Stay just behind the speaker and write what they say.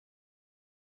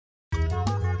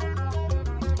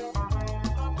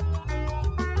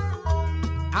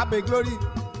Abe Glory,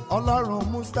 Ọlọ́run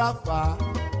Mustapha,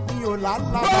 ní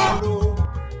Ọ̀làlábàrò,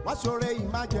 wọ́n ṣoore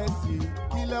emergency.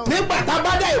 Nígbà tá a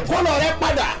bá dá ìkólọ rẹ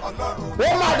padà, ó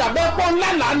máa dàbẹ́ pọ́ ńlá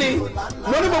lánìí.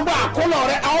 Mo ní gbogbo àkólọ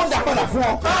rẹ, a ó dà padà fún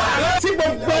ọ. Tí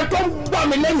gbogbo ẹ tó ń gbọ́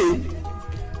mi lẹ́nìí,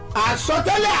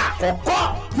 àsọtẹ́lẹ̀ àkọ́kọ́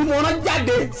tí mo rán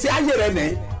jáde sí ayé rẹ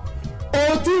nìyí.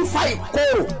 O ti ń fa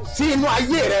ìkorò sí inú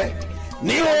ayé rẹ.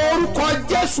 Ní orúkọ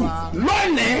Jésù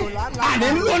lónìí àní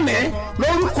lónìí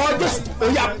lórúkọ Jésù ó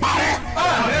yá parẹ́.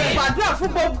 Gbàdúrà fún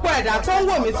gbogbo ẹ̀dá tó ń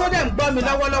wò mí tó dẹ̀ ń gbọ́ mi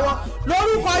lọ́wọ́lọ́wọ́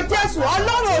lórúkọ Jésù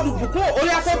Ọlọ́run olùbùkún orí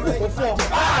afẹ́bùkún fún ọ.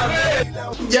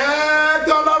 Jẹ́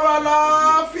kí Ọlọ́run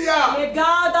àlàáfíà. The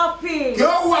God of peace. Kí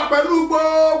ó wà pẹ̀lú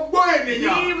gbogbo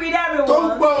ènìyàn Be with everyone. tó ń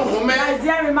gbọ́ ohùn mi. That is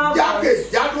hearing my voice.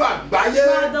 Jákèjádò àgbáyé.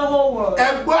 Throughout the whole world. Ẹ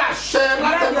gbọ́ àṣẹ Let the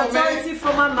látẹnu authority mi.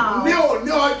 from my mouth. Ní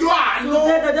òní ọjọ́ àánú.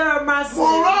 Today the day of mercy. Mo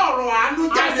rán ọ̀rọ̀ àánú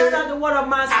I jáde. said that the word of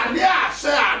mercy. Àní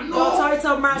àṣẹ àánú. The authority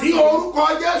of mercy. Ní orúkọ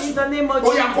Jésù. In the name of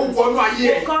Ó yá kó Jesus. wọnú ayé.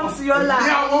 Will come to your life. Ní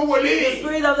àwọn wòlíì. The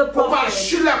spirit of the Ó bá prophet.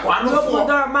 ṣílẹ̀kùn àánú Open fún the ọ.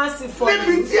 door of mercy for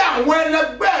Níbi you. tí àwọn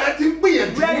ẹlẹgbẹ́ rẹ ti ń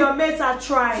gbìyànjú. Where your mates are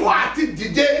trying Fún àti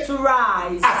dìde. to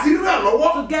rise, Àti ríràn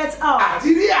lọ́wọ́. to get up, Àti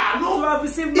rí àánú. to have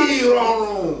received mercy.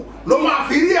 Ìrọ̀rùn ló máa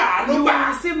fi rí àánú You gbà.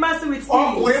 will receive mercy with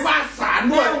Ọkùnrin ease. máa ṣàánú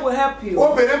Men ẹ̀. will help you.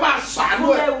 Obìnrin máa ṣàánú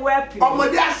ẹ̀. Women will help you.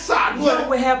 Ọmọdé á ṣàánú ẹ̀. Young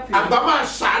will help you. Àgbà máa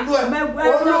ṣàánú ẹ̀. Men will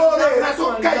help you. Olóore rẹ tó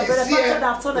Your kẹ́yìn sí ẹ. benefactor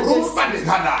have turned against you.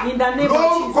 Rúbàdìgàdà. In the name of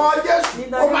Lórúkọ Jesus. Jésù.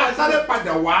 In the Ó name máa of sáré Jesus.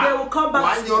 padà wá. They will come back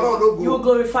Wàá to yan Ọlọ́run you. lógo. You will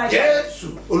glorify them. Jésù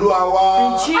Olúwa wa.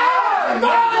 In Jesus'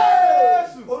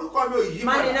 name. Orúkọ mi ò yí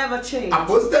Money padà. never change.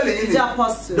 Àpọ́sítélì yìí He's ni the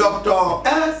apostle. Dr.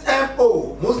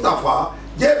 SMO Mustapha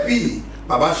JP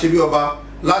Bàbá Ṣebí Ọba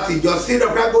láti ìjọ Seed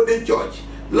of Christ Golden Church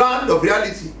Land of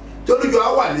Reality tí olùjọ á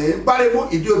wà ní Bárẹ̀mú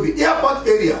Ìdíòbí Airport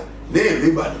area ní ìlú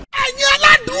Ìbàdàn. Ẹ̀yin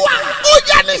aládùúwà ó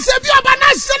yẹ ní Ṣebí Ọba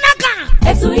national kan.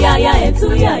 ẹ̀túyàyà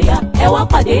ẹ wá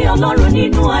pàdé Ọlọ́run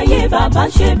nínú ayé bàbá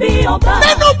Ṣebí Ọba.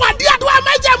 Nínú pàdé àdúrà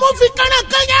májẹ̀mú fi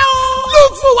kánnákan yẹn o.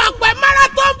 Look for wa pẹ̀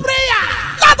marathon prayer.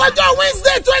 Látọjọ́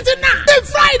Wednesday 29 the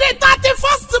Friday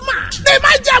 31st March. Ní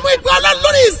májẹ̀mú ìgbé Ọlọ́run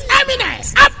lórí His Eminence.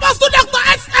 Apostle Dr.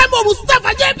 SMO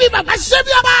Mustapha JP Bàbá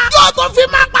Ṣebí Ọba. Yóò tó fi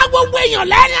máa pa gbogbo èèyàn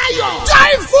lẹ́rìn ayọ̀.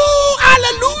 Joyful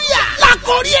hallelujah.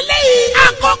 Lákòrí eléyìí.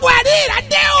 Àkókò ẹ̀rí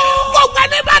ìrẹ́dẹ́ o. Gbogbo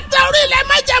ẹni bá tẹ orí ilẹ̀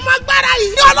májẹ̀mú agbára yìí.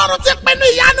 Ní Ọlọ́run ti pinnu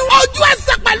ìyanu. Ojú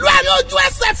ẹsẹ̀ pẹ̀lú ẹ̀rí ojú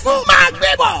ẹsẹ̀ fún. Máa gbé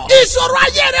bọ̀. Ìṣòro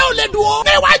ayé rẹ̀ ò lè dùn ó.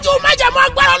 Níwájú májẹ̀mú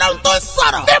agbára Ọlọ́run tó ń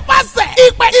sọ̀rọ̀. Nípasẹ̀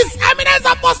ìpè His Eminence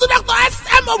Apostle Dr.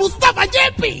 SMO Mustapha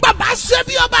JP Bàbá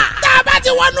Ṣebí Ọba. Tá a bá ti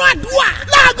wọnú àdúrà.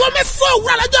 Láago mẹ́sàn-án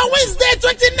òwúrọ̀ lọ́jọ́ Wednesday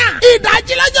 29.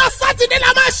 Ìdájí lọ́jọ́ Sátidé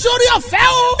la máa ṣorí ọ̀fẹ́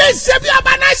o. Ní Ṣebí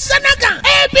Ọba national kan.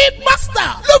 AB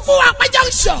Pastor ló fún wa pẹ́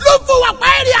junction. Ló fún wa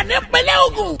pẹ́ èrè nípínlẹ̀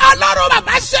Ògùn. Ọlọ́run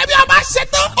Bàbá Ṣebí Ọba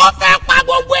ṣetán. Ó fẹ́ pa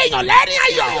gbogbo èèyàn lẹ́rìn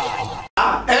ayọ̀.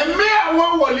 Ẹ̀mí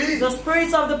àwọn wòlíì. The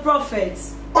spirit of the prophets,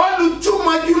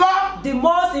 Olùtúmọ̀ jùlọ. the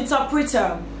most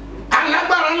interpreter,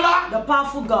 Alágbára ńlá. the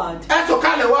powerful God, Ẹ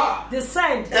sọ̀kalẹ̀ wá.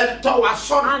 descend Ẹ tọ́ wa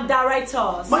sọ́nà. and direct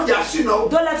us. Mọ̀jà sínú o.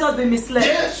 Don't let us be misled.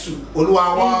 Jésù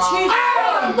Olúwa wa. In Jesus'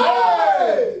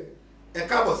 Àmín. Ẹ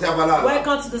káàbọ̀ sí abala àlá.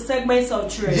 Welcome to the segments of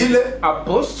truth. Yílé.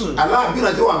 Apostle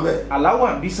Aláàbíran tí wà ń bẹ̀.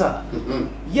 aláwọ̀ àbísà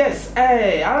yes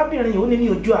arábìnrin yìí ó ní ní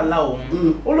ojú àlá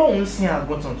òun ó lóun ń sin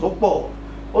àgùntàn tó pọ̀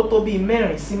ó tó bíi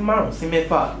 4 sí 5 sí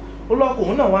 6 ó lọ́kọ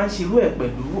òun náà wá ń ṣerú ẹ̀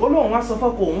pẹ̀lú ó lóun wá sọ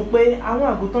fọ́kọ òun pé àwọn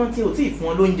àgùntàn tí ò tí ì fún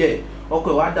wọn lóúnjẹ ọkọ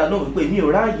ẹ̀ wá dá lóhùn pé mi ò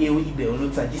ráàyè ibẹ̀ òun ló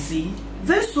tají sí.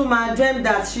 This woman dreamed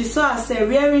that she saw herself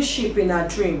rearing sheep in her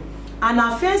dream, and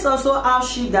her friends also have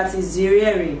sheep that is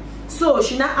rearing. So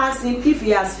she now asked him if he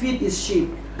has fed his sheep,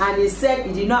 and he said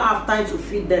he did not have time to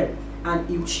feed them,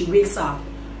 and she wakes up.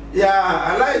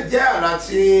 Aláìjẹ́ àrà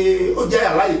tí ó jẹ́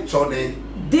aláìtọ́ni.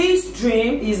 This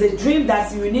dream is a dream that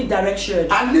you need direction.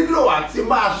 A nílò àti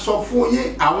máa sọ fún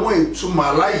yín àwọn ìtumọ̀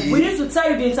aláyìí. We need to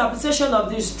tell you the interpretation of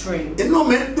this dream. Inú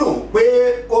mi dùn pé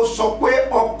ó sọ pé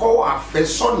ọkọ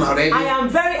àfẹ́sọ́nà rẹ I ni. am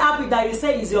very happy that you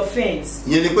say it's your fence.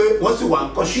 Ìyẹn ni pé wọ́n sì wà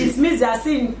ń kọ́ṣù. It means they are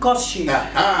still in courtship.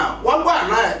 Wọ́n gbọ́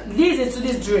àná ẹ̀. Listen to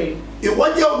this dream.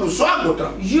 Ìwọ jẹ́ olùṣọ́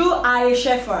àgùntàn. You are a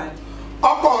shepherd.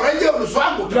 Ọkọ rẹ jẹ́ olùṣọ́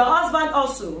àgùntàn. Your husband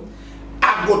also.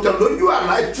 Àgùntàn lójú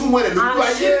àlá ìtumọ̀ rẹ̀ lójú And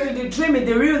ayé. sheep in the dream in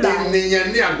the real life.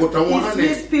 Ènìyàn ní àgùntàn wọn náà It ni.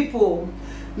 means people.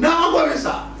 Náà wọ́n gbọ́ mi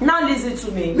sà. Now listen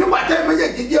to me. Nígbà tẹ́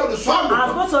méjèèjì jẹ́ olùṣọ́ As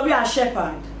àgùntàn. both of you are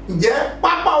shepherd. Ǹjẹ́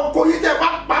pápá oko yín tẹ́ bá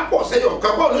pápọ̀ sẹ́yìn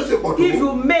ọ̀kan bọ́ọ̀lù ló ṣe pọ̀ tó? If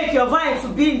you make your vine to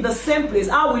be in the same place,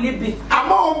 how will it be?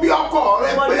 Àmọ́ òun bí ọkọ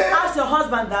rẹ But you pé ask your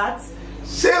husband that,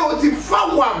 ṣé o ti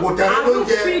fáwọn àgùntàn rẹ have you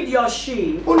lóúnjẹ? feed your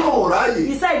sheep? Ó lóun ráàyè.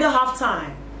 He said you don't have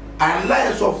time. àlá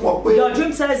ẹ̀ sọ fún ọ pé Your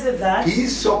dream tells you that kì í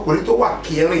ṣe ọkùnrin tó wà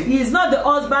kẹrin. he is not the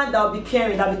husband that will be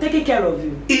caring, that will be taking care of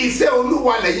you. Iṣẹ́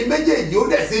Olúwa lẹ́yìn méjèèjì ó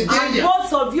dẹ̀ ṣe And jẹ́yàn.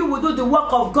 both of you will do the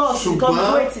work of God to become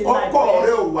great in life. ọkọ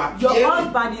rẹ ò wà Your kẹrin.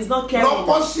 husband is not caring.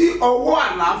 Lọ́kọ́ sí ọwọ́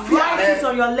àlàáfíà Write it rẹ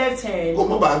on your left hand kó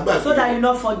mọ́ bàá gbàgbé. so that you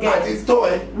not forget. Àti tọ́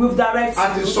ẹ. We've directed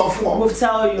Àti you. sọ fún ọ. We've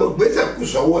tell you. Ògbésẹ̀ kù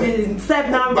sọ́wọ́ ẹ. The step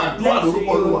now Gbàdúrà led to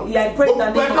lórúkọ Olúwa. you. Yeah, pray in the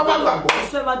Gbogbo name ẹ of tó bá God. gbàgbọ́.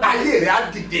 Whosoever that Ayé rẹ̀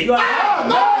á dìde. you are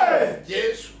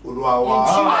Jésù Olúwa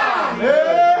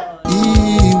wa.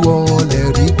 ìwọ lè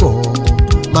rí kọ́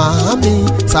màámi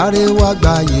sáré wá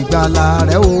gba ìgbàlà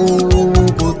rẹ o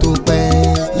kó tó pẹ́.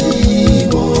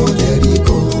 ìwọ lè rí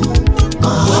kọ́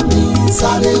màámi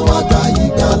sáré wá gba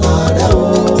ìgbàlà rẹ o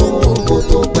kó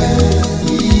tó pẹ́.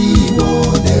 ìwọ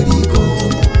lè rí kọ́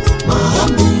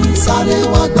màámi sáré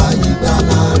wá gba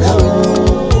ìgbàlà rẹ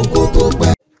o kó tó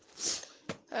pẹ́.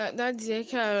 Dájú ẹ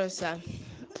káàárọ̀ sá,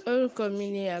 orúkọ mi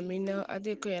ni Amina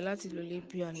Adékọ̀yà láti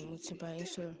Lólébíà ni mo ti bá yín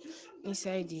sọ̀rọ̀ ní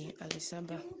sáìdì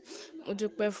Alisaba. Mo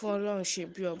dúpẹ́ fún Ọlọ́run ṣe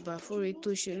bí ọba fóore tó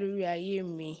ṣe lórí ayé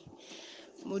mi.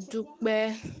 Mo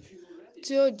dúpẹ́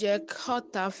tí ó jẹ́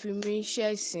kọ́ta fi mí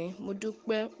ṣẹ̀sín. Mo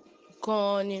dúpẹ́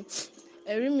gan-an ni.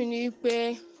 Ẹ̀rí mi ni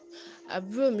wípé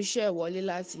àbúrò mi ṣẹ̀ wọlé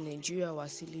láti Nàìjíríà wá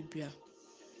sí Libya.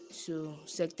 So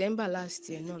September last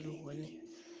year náà ló wọlé.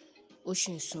 Ó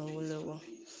ṣì ń sanwó lọ́wọ́.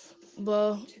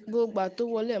 Gbogbo tó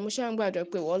wọlé mo ṣáà ń gbàdúrà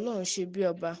pé Ọlọ́run ṣe bí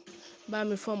ọba bá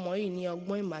mi fọmọ yìí ní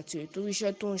ọgbọ́n ìmọ̀ àti òye torí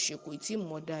iṣẹ́ tó ń ṣe kò tí ì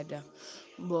mọ̀ dáadáa.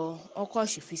 Ọkọ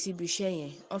sì fi síbi iṣẹ́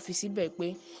yẹn, wọ́n fi síbẹ̀ pé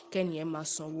kẹ́niyẹn máa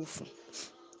sanwó fún.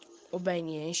 Ó bá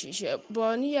ènìyàn ń ṣiṣẹ́.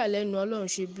 Níyàlẹ́nu Ọlọ́run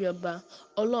ṣe bí ọba,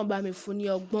 Ọlọ́run bá mi fún ní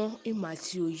ọgbọ́n ìmọ̀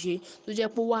àti òye tó jẹ́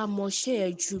pé wàá mọ iṣẹ́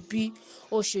ẹ̀ ju bí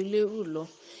ó ṣe lérò lọ.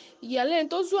 Ìyàlẹ́nu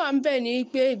tó tún wà ń bẹ̀ ni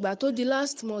pé ìgbà tó di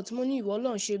last month mo ní ìwọ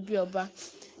Ọlọ́run ṣe bí ọba.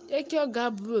 Jẹ́ kí ọ̀gá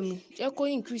àbúrò mi jẹ́ kó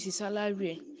increase salary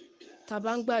ẹ̀. Tá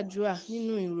bá ń gbàdúrà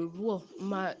nínú ìròwúọ̀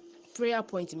máa prayer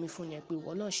point mi fún yẹn pé ìwọ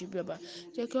Ọlọ́run ṣe bí ọba.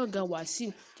 Jẹ́ kí ọ̀gá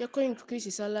Wàsíù jẹ́ kó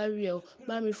increase salary ẹ̀ o.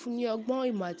 Bá mi fún ní ọgbọ́n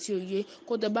ìmọ̀ àti òye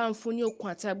kó dẹ̀ bá ń fún ní okun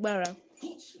àti agbára.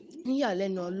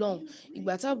 Níyàlẹ́nu Ọlọ́run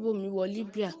ìgbà tábúrò mi wọ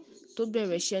Libya tó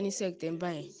bẹ̀rẹ̀ iṣẹ́ ní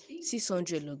September yẹn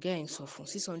 600 lọ̀gá ẹ̀ ń sọ fún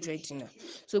 $600.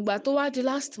 So ìgbà tó wá di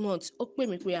last month ó pè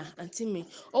mí pé àǹtí mi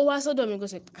ó wá sọ́dọ̀ mi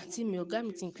gọ́sẹ̀ àǹtí mi ọ̀gá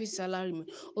mi ti increase salary mi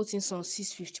ó ti ń san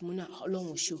 650 mo ní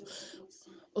Ọlọ́run ṣe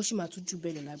ó sì máa tún jù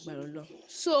bẹ́ẹ̀ lọ lágbára Ọlọ́run.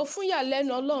 So fún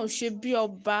ìyàlẹ́nu Ọlọ́run ṣe bí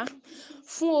ọba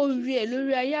fún orí ẹ̀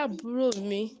lórí ayé àbúrò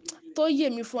mi tó yè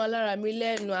mí fún alára mi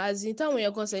lẹ́nu àzín táwọn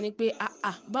èèyàn kan sẹ́ ni pé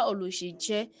báwo ló ṣe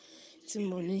jẹ́ tí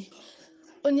mo ní.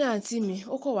 Ó ní àǹtí mi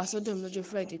ó kọ̀ wá sọ́dọ̀ mi lọ́jọ́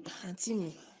Friday pa àǹtí mi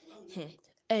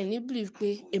ẹ ní believe pé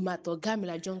èmi àtọ̀gá mi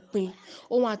lájọ ń pín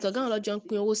ohun àtọ̀gá wọn lọ́jọ́ ń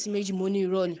pín owó sí méjì mo ní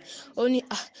irọ́ ni. Ó ní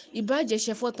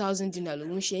ìbàjẹ́ṣẹ́ $4,000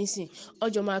 lòún ṣe ń sìn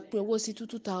ọjọ́ máa pín owó sí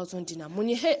 $2,000. Mo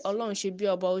ní Ọlọ́run ṣe bí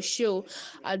ọba ó ṣe o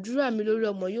àdúrà mi lórí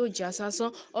ọmọ yóò já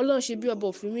sásán. Ọlọ́run ṣe bí ọba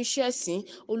òfin mi ṣẹ̀sín.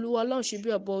 Olúwa Ọlọ́run ṣe bí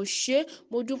ọba ó ṣe.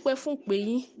 Mo dúpẹ́ fún pé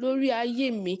yín lórí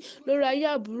ayé mi lórí ayé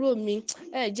àbúrò mi.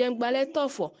 Ẹ jẹ́ ń gbalẹ́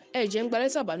tọ̀fọ̀ ẹ jẹ́ ń gbalẹ́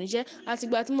tàbánújẹ́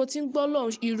àtìgbà tí mo ti ń gbọ́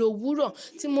Ọlọ́run ìròwúrọ̀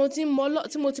tí mo ti mọ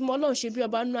Ọlọ́run ṣe bí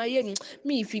ọba nínú ayé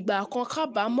mi ìfìgbà kan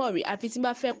kábàámọ̀ rí àfi tí n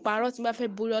bá fẹ́ parọ́ tí n bá fẹ́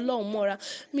borí Ọlọ́run mọ́ra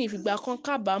mi ìfìgbà kan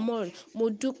kábàámọ̀ rí. Mo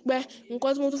dúpẹ́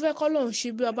nǹkan tí mo tún fẹ́ kọ́ Ọlọ́run ṣe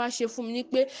bí ọba ṣe fún mi ni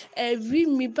pé ẹ̀rí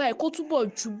mi báyìí kó túbọ̀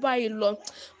jù báyìí lọ.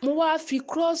 Mo wá fi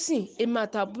crossing èmi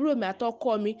àtàbúrò mi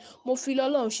àtọkọ mi mo fi lé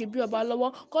Ọlọ́run ṣe bí ọba lọ́wọ́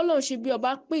kọ́ Ọlọ́run ṣe bí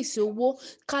ọba pèsè owó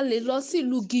ká lè lọ sí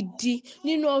ìlú gidi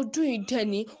nínú ọdún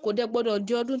ìdẹ́ni kò dẹ̀ gbọ́dọ̀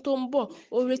di ọdún tó ń bọ̀.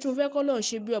 Oore tí mo fẹ́ kọ́ Ọlọ́run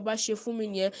ṣe bí ọba ṣe fún mi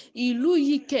nìyẹn. Ìlú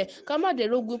yìí kẹ̀ ká má dẹ̀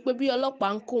rógun pé bí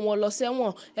ọlọ́pàá ń kó wọn lọ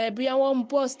sẹ́wọ̀n bí wọ́n ń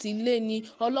bọ́ọ̀sì ilé ni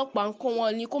ọlọ́pàá ń kó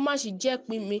wọn ni kó má sì jẹ́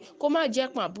pin mi kó má jẹ́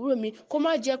pin àbúrò mi kó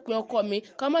má jẹ́ pin ọkọ mi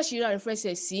ká má sì ra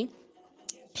ìfẹsẹ̀ sí.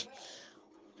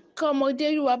 Kí ọmọdé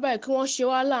rí wa báyìí kí wọ́n ṣe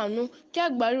wá láàánú kí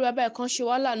àgbà rí wa báyìí kí wọ́n ṣe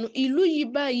wá láàánú. Ìlú yìí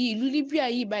báyìí ìlú Libya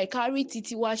yìí báyìí kárí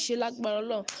títí wá ṣe lágbára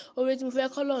Ọlọ́run. Oore tí mo fẹ́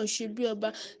kọ́ Ọlọ́run ṣe bí ọba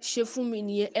ṣe fún mi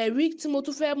nìyẹn. Ẹ̀rí tí mo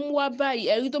tún fẹ́ mú wá báyìí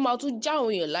ẹ̀rí tó máa tún já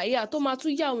àwọn èèyàn láyà tó máa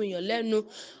tún yà àwọn èèyàn lẹ́nu.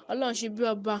 Ọlọ́run ṣe bí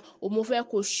ọba mo fẹ́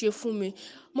kó ṣe fún mi.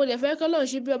 Mo dẹ̀ fẹ́ kọ́ Ọlọ́run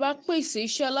ṣe bí ọba pèsè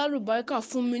iṣẹ́ alálùbáríkà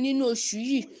fún mi nínú oṣù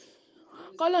yìí.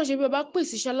 Kọ́lọ́run ṣe bí ọba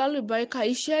pèsè iṣẹ́ alálùbáríkà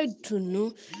iṣẹ́ ìdùnnú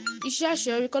iṣẹ́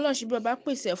àṣeyọrí kọ́lọ́run ṣe bí ọba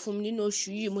pèsè fún mi nínú oṣù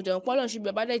yìí. Mo dẹ̀ mọ̀ pé Ọlọ́run ṣe bí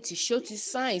ọba dẹ̀ ti ṣe ó ti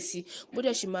sáyẹ̀nsì bó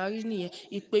dẹ̀ ṣe máa rí nìyẹn.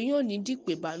 Ìpè yín ò ní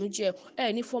dìpè ìbànújẹ́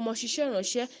ẹ ní fọmọ ṣiṣẹ́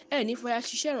ìránṣẹ́ ẹ ní fọyà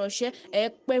ṣiṣẹ́ ìránṣẹ́ ẹ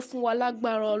pẹ́ fún wa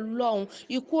lágbára Ọlọ́run.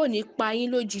 Ikú ò ní pa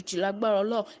yín lójijì lágbára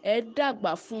Ọlọ́run. Ẹ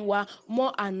dàgbà fún wa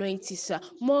more anointing sir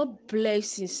more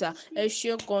blessing sir. Ẹ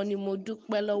ṣé gan ni mo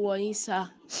dúpẹ́ lọ́wọ́ yín sir.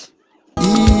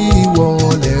 ìwọ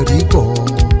lè rí kọ́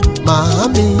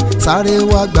màámi sáré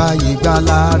wá gba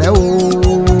ìgbàlà rẹ o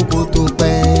kó tó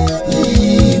pẹ́.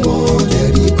 ìwọ lè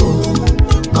rí kọ́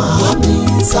màámi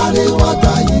sáré wá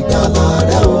gba ìgbàlà. ìgbàlà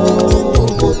rẹ̀ o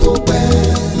kó tó pẹ́.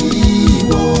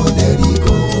 Ìwọ lẹ́rìí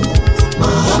kan,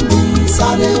 màámi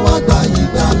sáré wá gba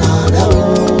ìgbàlà rẹ̀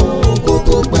o kó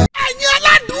tó pẹ́. ẹ̀yin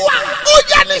aládùúwà ó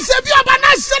yẹ ní ṣe bí ọba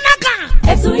náà ṣe náà kàn.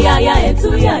 ẹ̀túyàyà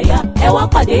ẹ wá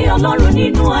pàdé ọlọ́run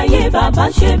nínú ayé bàbá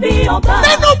ṣe bí ọba.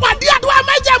 nínú pàdé àdúrà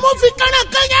májẹ̀mú fi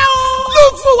kànáà yẹn o. ló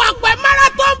fún wa pẹ̀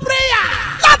marathon prayer.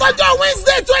 látọjọ́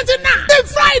Wednesday 29 the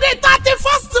Friday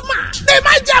 31st March. ní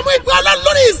májẹ̀mú ìpè ọlọ́run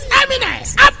lórí his eminence.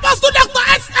 Apostle Dr.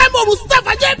 S.M.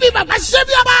 Mustapha J.B. bàbá ṣe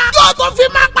bí ọba. yóò tó fi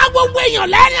máa pa gbogbo èèyàn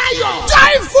lẹ́rìn ayọ̀.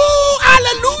 joyful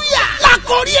hallelujah.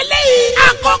 làkòrí eléyìí.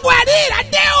 àkókò ẹ̀rí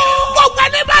ìrẹ́dẹ́ o. gbogbo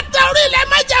ẹni bá tẹ orí ilẹ̀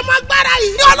májẹ̀mú agbára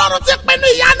yìí. ní ọlọ́run ti pinnu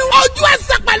ìyanu. ojú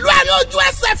ẹsẹ̀ pẹ̀lú ẹ̀rí ojú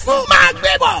ẹsẹ̀ fún. máa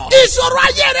gbé bọ̀. ìṣòro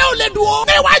ayé rẹ̀ ò lè dùn o.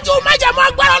 níwájú májẹ̀mú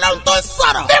agbára ọlọ́run tó ń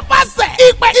sọ̀rọ̀. nípasẹ̀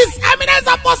ìpè his eminence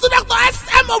Apostle Dr.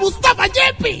 S.M. Mustapha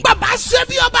J.P. bàbá ṣe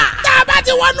bí ọba. tá a bá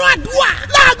ti wọnú àdúrà.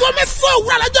 láago mẹ́sàn-án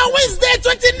òwúrọ̀ lọ́jọ́ Wednesday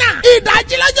 29.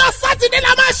 ìdájí lọ́jọ́ sátidé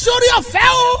la máa ṣorí ọ̀fẹ́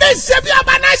o. ní ṣe bí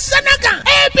ọba náà ṣe náà kàn.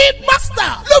 ab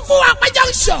pastor ló fún wa pẹ́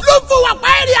junction. ló fún wa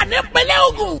pẹ́ èrìà nípínlẹ̀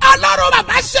Ògùn. ọlọ́run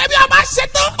bàbá ṣe bí ọba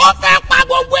ṣetán. ó fẹ́ pa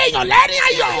gbogbo èèyàn lẹ́rìn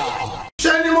ayọ̀.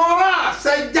 ṣe ni mo rán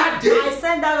àṣẹ jáde. I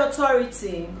send that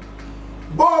authority.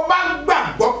 bó o bá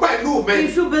gbàgbọ́ pẹ̀lú mi.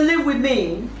 If you believe with me,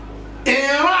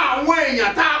 ìran àwọn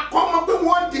èèyàn tá a kọ́ mọ́ pé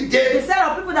wọ́n dìde. the set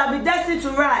of people that be destined to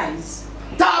rise.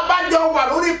 tá a bá jọ wà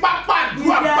lórí pápá If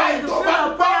àdúrà they are báyìí in the tó field bá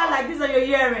of prayer gbọ́. like this that you're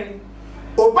hearing,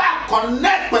 o bá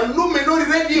connect pẹ̀lú mi lórí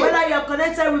rédíò. whether you're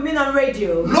connected with me on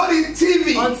radio, lórí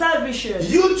TV. on television,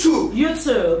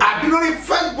 YouTube, àbí lórí or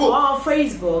Facebook. on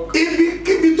Facebook,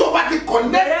 ibikíbi tó bá ti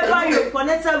connect wherever pẹ̀lú you're mi.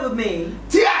 connected with me,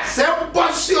 tí àṣẹ ń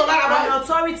bọ́ sí ọ lára an báyìí.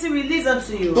 authority released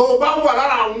unto you. tó o bá wà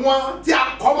lára àwọn tí a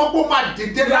kọ́ mọ́ kó máa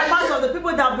dìde You are part láyé. of the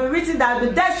people that have been written that have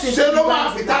been destined ṣé to ló be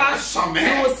máa fi rising. tára sàn You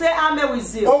mẹ́. will say amen with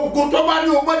zeal. ogun tó bá ní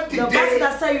o mọ́ The battle dìde.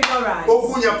 that say you not rise.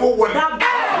 ogun yẹn kó wọlé. That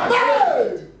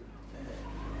battle,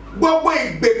 gbogbo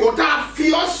ìgbèkùn tá a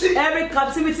fi ọ́ sí. every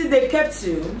captivity they kept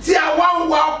you, tí a wá ń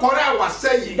wa ọkọ̀ rẹ̀ wá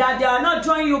sẹ́yìn. that they are not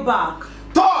drawing you back.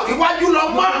 tọ́ iwájú lọ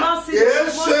You will not mọ́. see the èé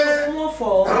one ṣe to move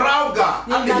for. ráùgà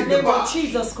In the name àlejò of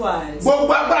Jesus Christ.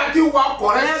 gbogbo agbára tí ń wa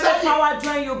ọkọ̀ rẹ̀ Every sẹ́yìn. power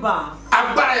drawing you back.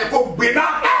 agbára yẹn kò gbiná.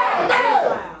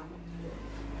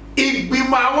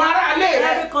 ìgbìmọ̀ àwọn aráalé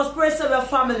rẹ̀ Every conspiracy of your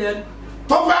family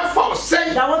tó fẹ́ fọ̀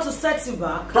sẹ́yìn. that want to set you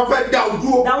back, tó fẹ́ da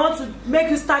ojú o. that want to make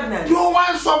you stagnant, tí ó wá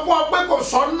ń sọ fún ọ pé kò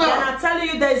sọ then náà. I'm telling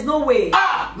you there is no way.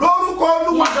 lórúkọ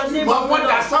olúwa In the name ìmọ̀ of the wọn Lord.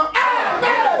 dasán. It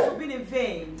has been in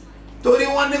vain. torí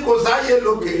wọ́n ní kò sáyé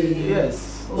lókè. Yes.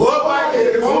 ó bá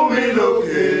yẹ fún mi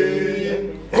lókè.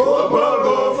 ó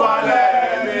gbogbo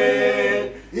falẹ̀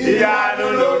mi. ìyanu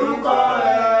lórúkọ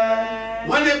rẹ̀.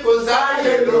 wọ́n ní kò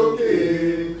sáyé lókè.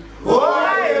 ó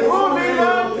bá yẹ fún mi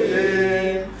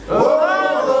lókè. ó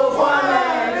gbogbo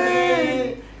falẹ̀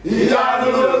mi. ìyanu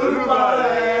lórúkọ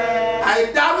rẹ̀.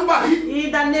 àìdárúbà yìí.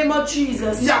 In the name of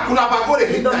Jesus. yakulaba kò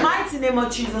lè In the hìtà. mighty name of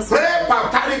Jesus. pray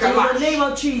pàtàkì In gàlá. the name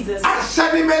of Jesus.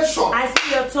 asẹ́nimẹ́sọ̀. I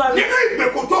see your authority. nínú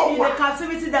ìgbèkùn tó In wà. the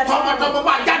captivity that you tọmọtọmọ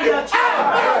máa jáde. Your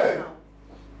children.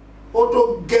 ó tó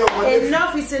gẹ wọn lé.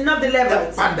 Enough is enough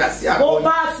deliverance. padà sí Go àgọ́.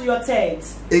 back to your tent.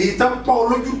 èyí tán pọ́n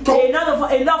olójú tó.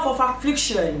 Enough of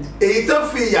affliction. èyí tán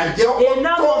fi ìyà jẹ ọkọ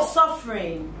Enough tó. of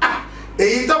suffering.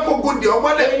 èyí tán fogun di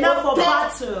ọmọlẹ Enough of tó.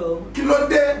 battle. kí ló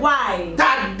dé. Why? tá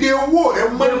a de owó rẹ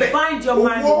They mọ́lẹ̀. bind your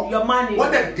money,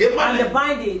 wọ́n dẹ̀ dé and they mọ́lẹ̀.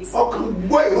 bind it. ọkàn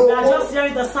gbọ́ ìró You are owó. just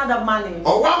hearing the sound of money.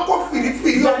 ọ̀wá ń kó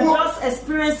fìrífìrí You are owó. just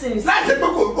experiencing it láì ṣe pé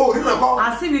kò rí nàkọ́.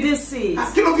 as if you didn't see it.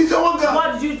 kí ló fi ṣe wọ́n gan.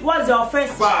 What is your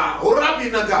offense? fà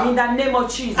òrábì nàgà. In the name of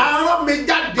Jesus, àwọn mi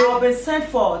jáde I have been sent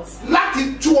forth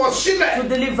láti tú ọ to sílẹ̀.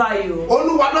 deliver you.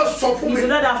 olúwa náà sọ fún You mi. should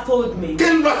not have told me. kí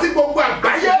n lọ sí gbogbo I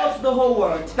àgbáyé. should go to the whole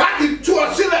world láti tú ọ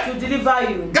sílẹ̀. to deliver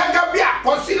you. gẹ́gẹ́ bí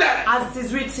àkọsílẹ̀. As it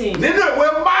is written nínú ìwé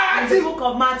in máàtì. the book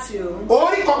of Matthew,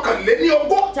 orí kọkànléní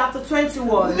ogún. chapter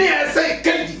 21, ní ẹsẹ̀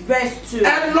ìkejì. verse 2.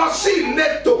 ẹ lọ sí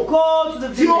ìletò. Go to the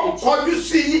tí ó village. kọjú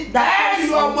sí yín. That ẹ person,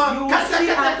 yọ ọmọ you will see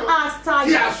an kẹ́tẹ́kẹ́tẹ́ ass kan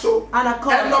tí a tied so. and a ẹ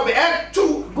colt. lọ bẹ̀ ẹ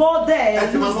tú. Go there Ẹ and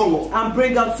fi máa loose mọ̀ it and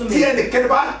bring unto tí me. ẹnìkẹ́ni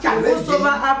bá challenge Whosoever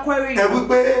yín. are querying ẹ wí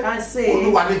pé and say,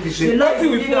 olúwa ní fi the ṣe. Lord Ó sì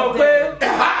wí is fún ọ of pé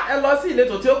them. ẹ lọ sí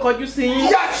ìletò tí ó kọjú sí yín.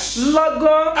 Yes.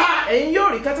 Lọ́gán Ah. ẹ̀yin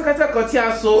yóò rí kẹ́tẹ́kẹ́tẹ́ kan tí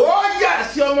a so. Oh, yes.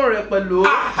 Àti ọmọ rẹ̀ pẹ̀lú.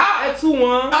 Aha. Ẹ tú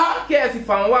wọn Ah. kí ẹ sì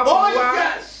fà wọ́n wá fún Oh, wa.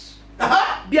 yes. Aha.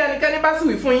 Bí ẹnikẹ́ni bá sì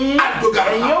wí fún yín,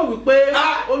 Àdògàrà. ẹ̀yin yóò wí pé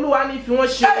Ah. Olúwa ní fi wọ́n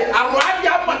ṣe. àwọn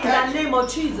ajá In mọ̀tẹ́. the name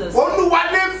of Jesus. olúwa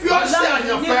ní fi ọ́ The sí Lord is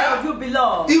the name of àyànfẹ́. you,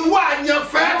 beloved. ìwọ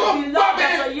àyànfẹ́ tó You gbọ́ beloved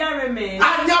that are mi. hearing me.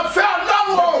 àyànfẹ́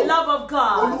ọlọ́run o. The love of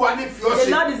God. The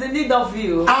Lord is in need of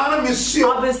you. I've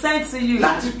been sent to you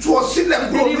to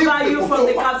deliver you from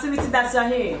the captivity that you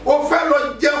are in. You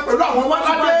want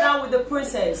to go down with the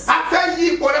princess.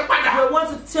 You want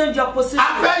to change your position.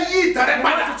 You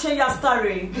want to change your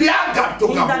story. In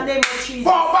the name of Jesus.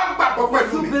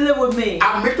 If you believe with me,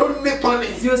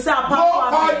 you say a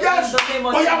powerful in the name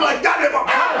of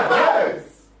Jesus.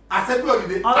 I said,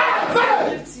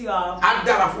 lift you up.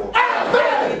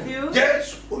 With you.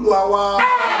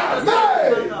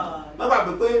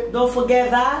 Don't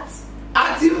forget that.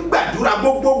 We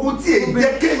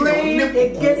pray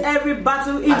against every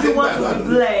battle if you want to be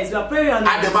blessed. We are praying on it.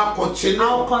 I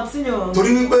will continue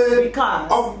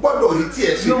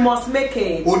because you must make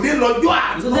it.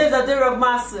 Today is the day of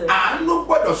mercy.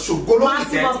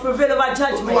 Mercy must prevail over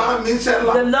judgment.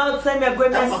 The Lord sent me a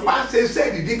great message.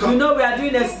 You know we are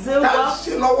doing a zeal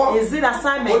work. Is it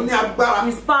assignment?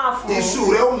 It's powerful.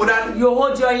 You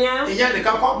hold your yam.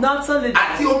 Not only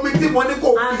that.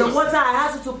 And the water I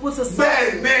asked you to put aside.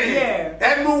 Here.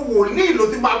 You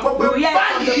hear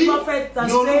from the prophet that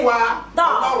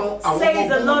says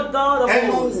the Lord God of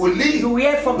hosts. You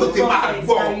hear from the prophet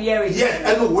that you hear it.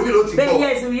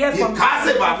 Yes, you hear from the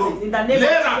prophet. In the name of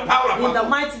Jesus. In the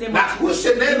mighty name of Jesus.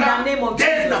 In the name of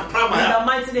Jesus. In the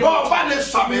mighty name of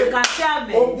Jesus. You can tell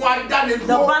me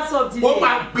the battle of delay.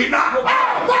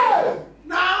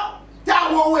 Now,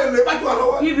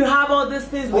 if you have all these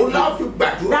things with you,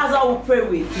 that's how we pray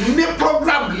with. In the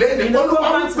program today,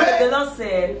 the Lord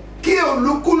said,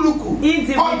 individuals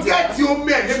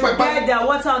get their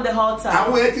water on the altar.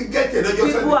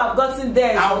 People have gotten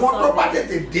theirs on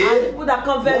Sunday. And people that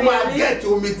come very early,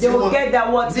 they will get their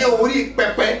water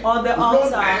on the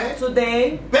altar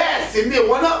today.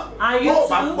 And you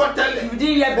too, you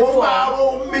didn't hear before,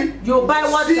 you buy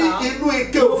water, you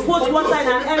put water in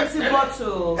an empty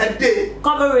bottle,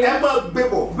 cover it,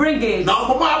 bring it.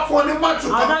 I'll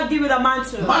not give you the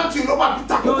mantle.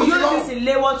 You use this in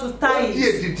labor to tie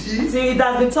it. See, it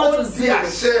has been taught to zeal.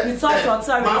 You taught to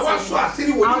authority. I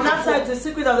will not tell you the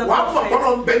secret of the prophet.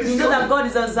 You know that God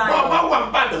is on Zion.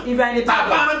 If you are in the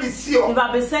Bible, if I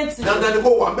have been sent to you,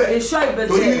 they sure you be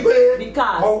there.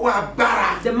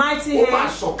 Because the mighty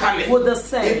hand will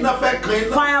descend.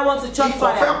 Fire wants to chop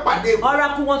fire.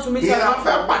 Oracle wants to meet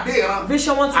oracle.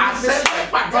 Vision wants to meet vision.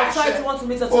 Authority wants to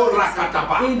meet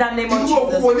authority. In the name of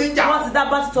Jesus. What is that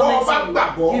battle tormenting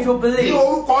you? If you believe, in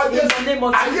the name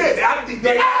of Jesus.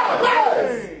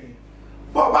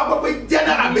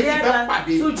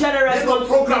 Two generous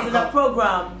programs in the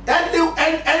program. Any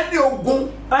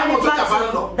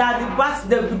battle that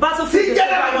the battlefield is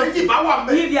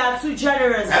if you are too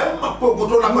generous, you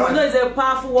know it's a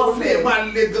powerful warfare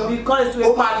because it's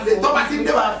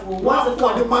powerful. What's the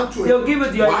point? They'll give you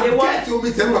your water, you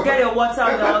get your water on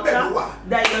the altar,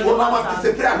 then the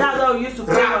water. That's how we used to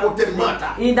pray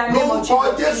in the name of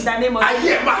Jesus. In the name of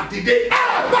Jesus.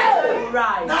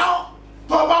 Right. Now,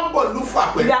 if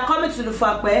you are coming to the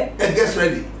Lufakwe, get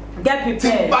ready. Get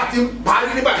prepared.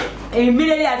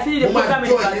 Immediately I finish the program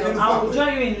in Ibadan, I will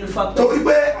join you in Lufakwe.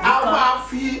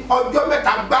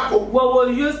 We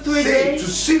will use 3 days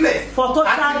for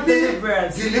total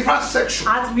deliverance section.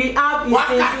 As we have is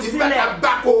to select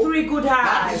 3 good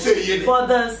hearts for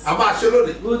this.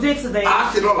 We'll do it today,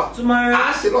 tomorrow,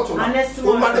 and next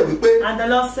tomorrow. And the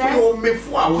Lord said,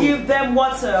 give them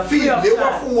water free of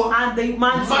charge, and the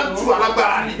mantle,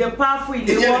 the powerful in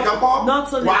the world,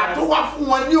 not only that.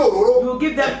 You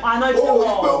give them anointing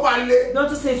oil. Don't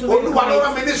to say to me,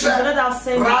 you should not have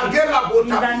sent me. In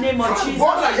the name of Jesus, in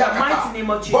the mighty name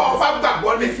of Jesus.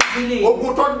 If you believe,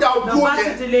 the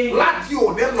battle delay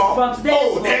from today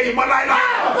forever.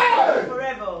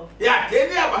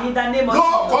 In the name of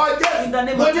Jesus. In the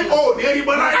name of Jesus. Forever.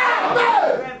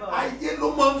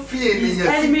 This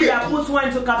enemy that puts one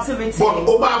into captivity, but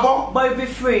you'll be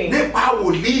free.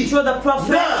 Through the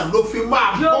prophet,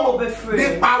 you will be free.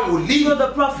 Through the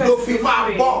prophet, you'll be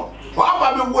free. Look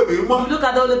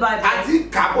at the Holy Bible.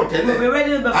 We read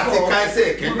it before.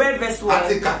 We read verse 1.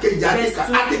 Verse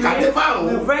 2.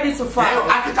 We read it to 5.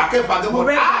 We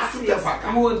read verse 6.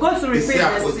 We will go to repeat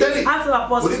verse 6. Acts of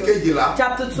Apostles,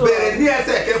 chapter 2.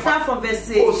 Start from verse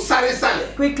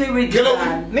 6. Quickly read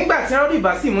that. Nígbà tí Herodu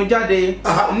bá sì mú jáde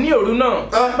ní òru náà,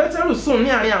 Pétérù sùn ní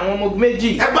àárín àwọn ọmọ ogun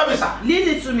méjì. Lead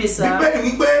it to me, sir.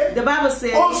 The Bible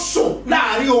says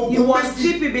he was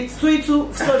sleeping between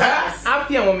 2 soldiers. A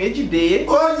fi àwọn méjì méjì dé.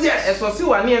 Oh yes. Ẹ̀sọ́ sì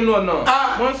wà ní ẹnu ọ̀nà.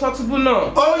 Wọ́n ń ṣọ́ túbú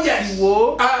náà. Oh yes.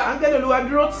 Ìwò áńgẹ́lì Olúwa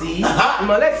dúró tì í.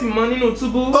 Ìmọ́lẹ̀ sì mọ nínú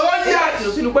túbú. Oh yes.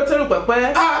 Ìlú sínú Pétérù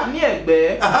pẹ̀pẹ́. Ní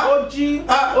ẹ̀gbẹ́. Ó jí.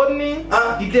 Ó ní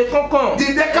dìde kánkán.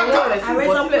 Dìde kánkán. Ọwọ́ rẹ̀ sì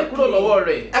bọ́ sílẹ̀ kúrò lọ́wọ́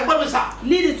rẹ̀. Ẹ gbọ́ mi sà.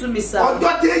 Lead it to me, sir.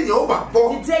 Ọjọ́ tí èèyàn ó bá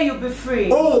bọ́. The day you be free.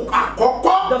 Ohun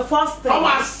àkọ́kọ́. The first thing Ọmọ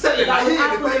àṣẹlẹ̀ that láyé will yẹn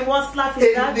happen in one's life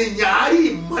is that ènìyàn á rí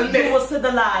ìmọ́lẹ̀. you will see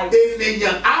the light.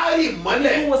 Ènìyàn á rí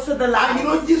ìmọ́lẹ̀. You will see the light. And you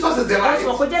know Jesus is the light.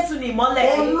 Ọ̀sùn kò Jésù ní ìmọ́lẹ̀.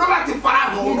 Òun ló láti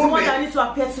farahàn He's the one olómi. that needs to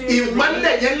appear to you.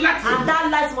 Ìmọ́lẹ̀ yẹn láti And that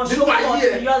light must show nínú ayé forth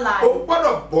in your ẹ̀. life. O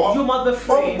gbọ́dọ̀ bọ́. You must be O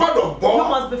free. gbọ́dọ̀ bọ́. You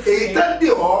must be free. Èyí tẹ́ dì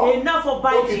ọ́. Enough of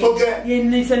Ó ti tó binding. gẹ́. You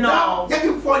need to Now, know. jẹ́ kí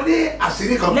n fọ ní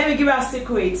àṣírí kan. Let me give you a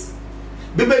secret.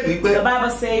 Bíbélì pé The Bible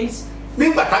says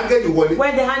nígbà táńgẹ́lì wọlé.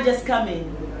 when the angels come in,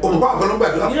 Òmùkọ́ àgbọ̀nọ́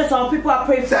gbàdúrà. you know some people are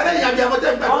praying for Sẹ́lẹ̀ you. ìyá mi àmọ́tẹ́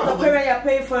All gbàdúrà the fún mi. prayer you're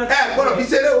praying for, Gbọ́dọ̀ fi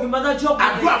ṣeré o. you must not joke with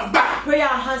Àdúrà it. gbà. Prayer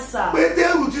answer.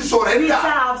 Pétérù ti sọ̀rọ̀ ẹ̀ Peter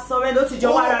dà. have surrendered to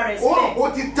your water rest. Ó rò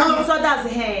ó ti tán. You thought that's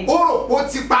the hand. Ó rò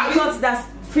ó ti parí. Because that's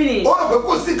finished. Ó rò pé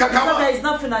kò sí You kankan thought mọ́. there is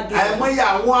nothing again. Àìmọye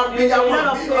àwọn abiyamọ A lot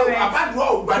of mi parents. àbádùá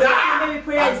ò gbà Your náà. maybe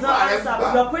prayer is not Àdúrà rẹ̀ answered.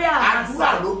 gbà. Your prayer Àdúrà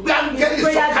answered. ló gbé áńgẹ́lì It's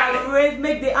prayer sọ̀kalẹ̀. that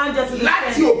make the angel to Láti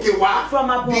descend òkè wá. from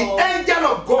above. The angel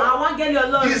of God Àwọn áńgẹ́lì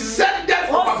Ọlọ́run descended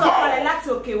ó from sọ̀kalẹ̀ above láti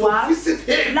òkè wá to visit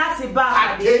him. láti bá a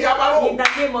pàdé Àtẹ̀yàbárò. in the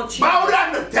name of Jesus. Báwo la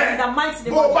nà tẹ́? In the mighty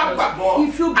name Bó o of bá Jesus. gbàgbọ́,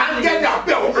 If you believe, áńgẹ́lì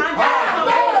àbẹ̀ òun.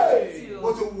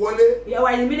 Ó ti wọlé. Yeah,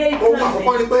 well, immediately Ohun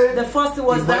àkọ́kọ́ ni pé closing, the first thing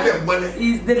was that ìmọ́lẹ̀ mọ́lẹ̀.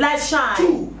 is the light shine.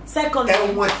 Two, Secondly,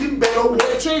 ẹ̀wọ̀n tí ń bẹ lọ́wọ́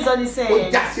the chains on his ó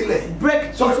hand já sílẹ̀. break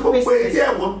Sọ into pé etí pieces.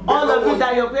 ẹ̀wọ̀n ń bẹ All of lọ́wọ́ you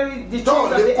that you're wearing the chains Don't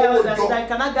of the let go elders of that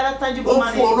cannot gather tangible Ó fún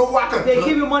ọ lówó money. àkànkàn. They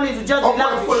give you money to just be Ọkọ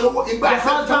ẹ̀ fún ẹ lówó lavish. ìgbà The àṣẹ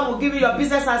husband tán. will give you your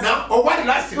business as Now, ọwọ́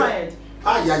ìlàsílẹ̀. friend.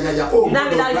 Ayayaya, oh, You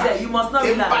not relax there. You must not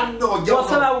relax.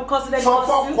 Whatever will consider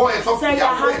cost you, send your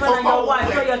husband and your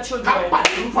wife or your children.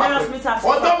 Let us meet at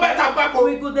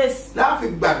we go this that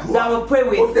will pray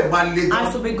with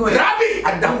and to be great.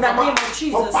 In the name of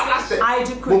Jesus, I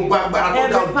decree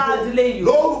every power delay you.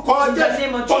 In the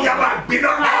name of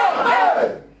Jesus.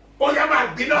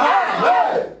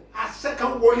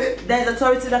 There's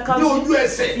authority that comes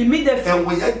in. Immediately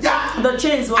the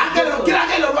chains were broken.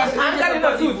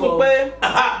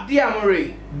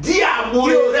 Di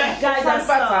àmúre rẹ.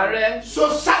 Sálúbàtà rẹ. So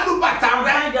sálúbàtà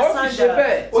rẹ. Ó sì ṣe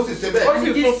bẹ́ẹ̀. Ó sì ṣe bẹ́ẹ̀. Ó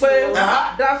sì fún pé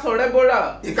dáṣọ rẹ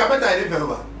bóra. Ìka mẹ́ta yẹn ní fẹ́ràn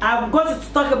wa. I'm going to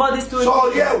talk about this story.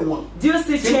 Sọ yẹ ẹ̀wọ̀n. Do you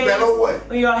see chains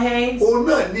in your hands? Òun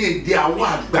náà ní èdè àwọn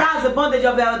àgbà. That's the bondage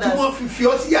of Tí elders. wọ́n fi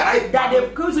ọ sí yàrá That ìgbà. they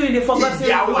put you in the forgotten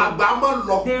Ìdí àwọn room. àgbà máa ń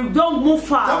lọ. They don't move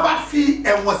Tó bá far. fi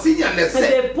ẹ̀wọ̀n sí yàn And lẹ́sẹ̀.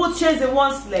 they put chains in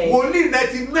one's leg. Wòlíì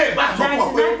náà ti ná ìbá sọ fún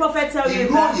ọ 99 prophets tell you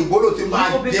ìlú that òyìnbó ló ti máa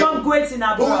you will become great in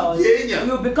abroad.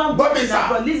 You will become great in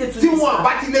abroad. Listen to tí this. wọn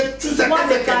bá ti lè tú Once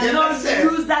they sẹ́kẹ́sẹ́kẹ́ yẹn cannot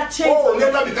lẹ́sẹ̀. use that chain Ó for lè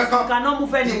your lọ́bì feet, kankan. you cannot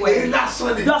move Ìlérí anywhere.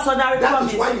 lásán ni. Just ordinary That is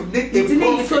promise. why you need a Ìdílé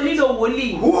yìí tó prophet nílò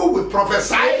wòlíì. who will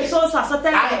prophesy Èso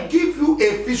sàsọtẹ́lẹ̀. and give you a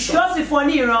vision. Jọ́sìn fún ọ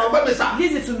ní ìran. Ẹgbẹ́ mi sà.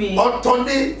 Listen to me. Ọ̀tọ̀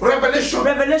ni revelation.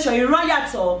 Revelation ìran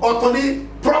yàtọ̀. Ọ̀tọ̀ ni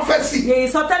prophecy.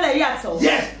 Ìsọtẹ́lẹ̀ yàtọ̀.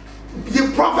 Yes, the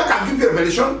prophet can give you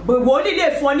revelation. Wòlíì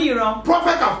lè fún ọ ní ìran.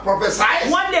 Prophet can prophesy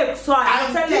Wọ́n lè sọ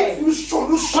and àsọtẹ́lẹ̀. give you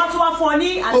solution Wọ́n tún wá fún ọ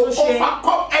ní to àtúnṣe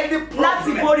overcome any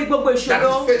láti problem borí gbogbo ìṣòro that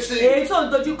is facing you. èyí tó ń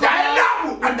dojú kọ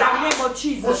Dàídàmù in the name of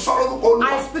Jesus. Mo sọ̀rọ̀ lórúkọ Olúwa.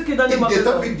 I speak in the name of Ìdè the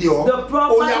tó Lord. fi dì ọ́. The Ó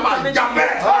prophet yá máa já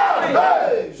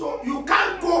bẹ́ẹ̀. So you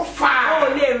can't go ó far.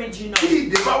 lè rìn jìnnà. Kí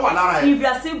ìdè bá wà lára ẹ̀. If you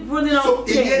are still running So on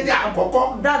ìyẹn ní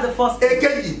àkọ́kọ́. that's the first thing.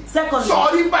 Èkejì. Secondly,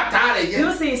 Sọ̀rí bàtà rẹ̀ you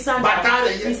yẹn. see his sandal. Bàtà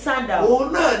rẹ̀ yẹn. His sandal.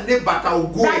 Òun náà ní bàtà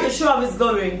ògo That's the ẹ̀. show of his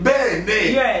glory. Bẹ́ẹ̀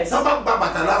ni. Yes. Tá bá gba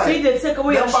bàtà lára ẹ̀. If they take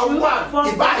away your shoe, Number one,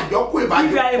 first ìbá àjọkú ìbá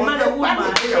if you are a àjọkú man or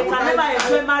woman, they can never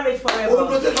enjoy marriage forever. Òun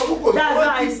ló ṣe sọ fún kò That's wọ́n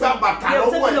why ti I gba say bàtà they have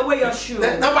lọ́wọ́ taken ẹ̀. away your shoe.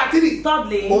 Number three.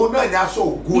 Thirdly, Òun náà ní aṣọ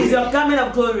ògo is ẹ̀. your garment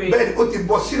of glory. Bẹ́ẹ̀ni ó ti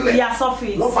bọ́ sílẹ̀. He has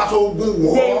surfaced. Wọ́n faṣọ ogun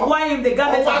wọ̀ ọ́. They wore him the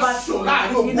garment Ó wá of sùn láàrin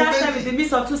battle. ogun In that time, méjì. in the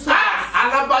midst of two swords.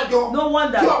 Alábàjọ. No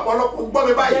wonder. Tí ọ̀pọ̀lọpọ̀ gbọ́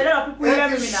mi báyìí. There are a lot of people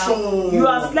hearing me now. You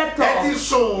have slept off. Ẹ ti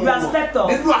sùn. You have slept off.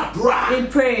 Nínú àdúrà. In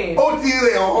praying. Ó ti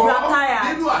rẹ̀ ọ́. You are tired.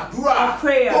 Nínú àdúrà. Of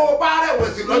prayer. Tó o bá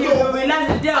rẹ̀wẹ̀sì If lọ́jọ́ you realize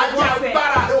the day of Ayé warfare,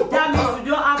 agbára rẹ̀ ò tó that means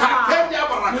you don't have power. Kàkẹ́ ní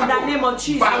àbàràkàtò. In the name of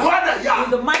Jesus. Bàwọ́dà yá.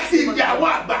 In the mighty name of Ìdí àwọn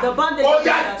God. àgbà. The bondage Ó of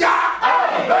yá others.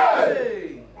 já.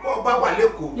 Bó bá wà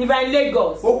lẹ́kọ̀ọ́. If you are in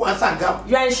Lagos, Ó wà Sàgámù.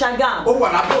 you are in Shagam, Ó wà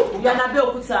you are in Lábẹ́òkúta.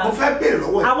 Abeokuta. Mo fẹ́ béèrè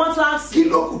lọ́wọ́ I ẹ̀. want to ask Kí you,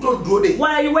 ló kù tó ń dúró dè?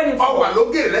 what are you waiting Ó wà for?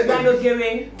 lógèrè You are in lẹ́gbẹ̀ẹ́.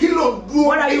 Ogere. Kí ló ń dúró dè?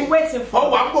 What are you waiting for? Ó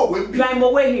wà ń bọ̀wé bí. You are in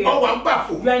Mowe here. Ó wà ń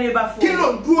gbàfò. You are in Ibafo. Kí ló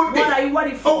ń dúró dè? What are you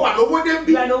waiting Ó for? wà lówódé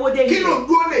bí. You are in Owode Kí ló ń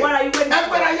dúró dè? What are you waiting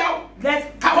Ẹgbẹ́ra for? yá o. Let's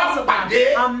Káwá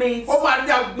pàdé. and meet. Ó máa ní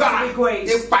agbára. It will be great.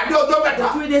 Ìpàdé ọjọ́ mẹ́ta. The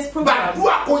 3 days program.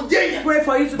 Gbàdúrà kó jẹ́yìn. Pray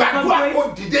for you to become Gbàdúrà great. kó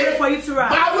dìde. Pray for you to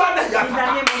rise. Báwo ni In the name of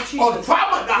yàtàkà? Jesus. Ọ̀tún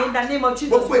àmàdà. In In the name of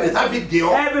Jesus. Gbogbo èdè tá fi dè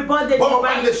ọ́. Every bondage Bọ́ọ̀ you bá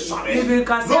lè bind sọ̀rọ̀ if you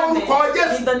can stand lórúkọ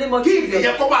Jésù. in the name of Kí Jesus. ìdè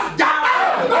yẹn kó máa já.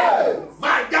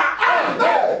 Máa já.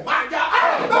 Máa já.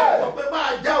 Sọ pé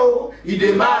máa já o. Ìdè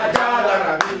máa já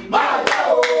lára mi. Máa já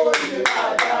o. Ìdè máa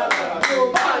já lára mi.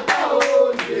 Máa já o.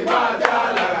 Ìdè máa já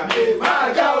lára mi. Máa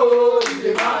já o.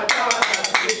 Ìdè máa já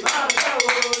lára mi. Máa já o. Ìdè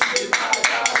máa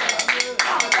já lára mi.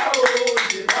 Máa já o.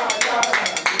 Ìdè máa já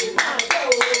lára mi. Máa já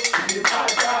o. Ìdè máa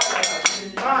já lára mi.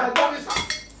 Máa gbọ́ mi sà.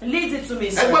 Listen to me,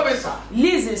 Ẹ gbọ́ mi sir. sà.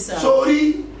 Listen, sir.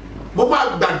 Sórí mo máa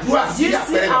gbàdúrà Do sí you see?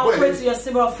 àpẹẹrẹ I'll bọ́ pray ẹ̀. to your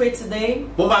symbol of faith today.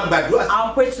 Mo máa gbàdúrà sí.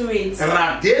 I'll pray to it.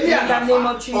 Ràdélì In the name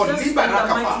àlàfà of Jesus, in the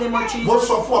mighty name of ọ̀lìbàdàkàfà. Mo Jesus,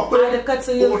 sọ fún ọ pé I declare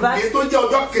to you òní that tó jẹ́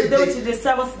ọjọ́ today, which is keje the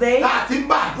seventh day láti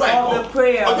bá àdúrà ẹ̀ of the bọ̀.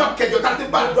 prayer, Ọjọ́ kẹjọ láti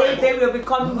bá àdúrà ẹ̀ they bọ̀. will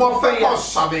become Mo fẹ́ prayer. kọ́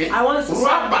sàmì. I want us to Rú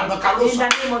àgbàdàkà ló in sà.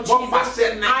 the name of Wọ́n pàṣẹ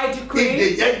Jesus. ní I decree ìdè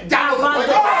yẹn já lórúkọ abandon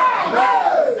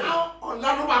Jésù. Ọ̀la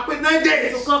ló máa pé 9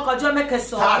 days. to come ọjọ́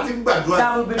mẹ́kẹsàn-án Láti gbàdúrà.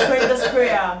 that will be praying this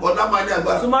prayer. Ọ̀la máa ní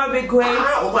agbára. Tomorrow will be great.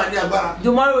 Ó máa ní agbára.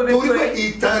 Tomorrow will be Torí pé great.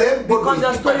 ìtàn rẹ̀ gbọdọ̀ Because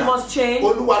your story yípadà. must change.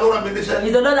 Olúwa ló rán mi níṣẹ́.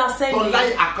 It's the Lord that sent Ọ̀la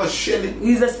me. àkànṣe ni.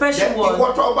 He's a special one.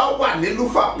 Ìwọ tó bá wà ní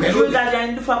Lúfà pẹ̀lú You that are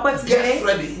in Lufakwe today, get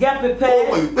ready. get prepared.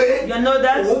 Ó mọ̀ pé You know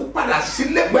that òun padà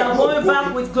sílé we are pẹ̀lú going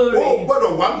back with glory. Ó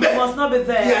gbọ́dọ̀ wá You mẹ́. must not be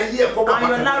there. Kí ayé ẹ̀kọ́ bá And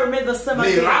your pàtàkì. life remain the same Lè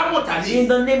again. rà mọ̀ tàbí. In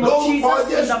the name of Lórúkọ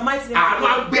Jesus, in Jésù, the mighty name àánú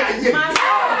á of gbé ayé mi. Jesus.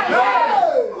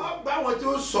 Ọgbà àwọn tí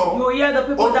ó sọ. You will hear the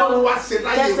people that Ọlọ́run will wá ṣe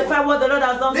láyé testify wọn. what the Lord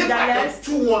has done in Nígbà their tó lives.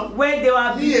 tú wọn When they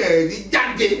were ní ẹ̀rí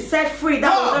jáde. set free,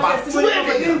 that was Náà not bá testimony tú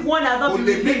for you. If one has not kò been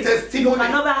lè ní released, you testimony.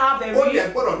 can never have a Ó real.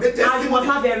 lè gbọ́dọ̀ ní And you must testimony.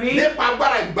 have a real. Nípa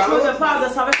agbára ìgbàlódé. Through the power of the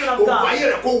salvation of Ògùn God. ayé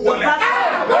rẹ̀ kó The wọlé.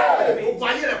 battle- Ògùn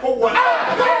ayé rẹ̀ kó wọlé.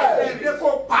 Ìdílé kó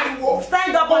pariwo.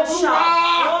 Stand up and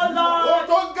shout. Oh Lord, Ó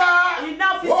tó ga.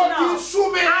 enough is Ó ti enough. sú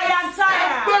mi. I am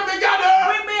tired. Ẹgbẹ́ mi jáde.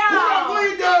 Bring me out. Kúrò ní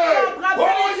ìdè. From captivity.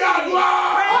 Ó yàdúrà.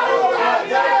 Orúkọ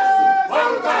Jésù.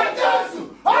 Orúkọ Jésù.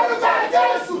 Orúkọ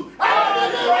Jésù. Ẹ̀rọ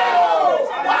ni wọ́n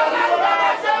o.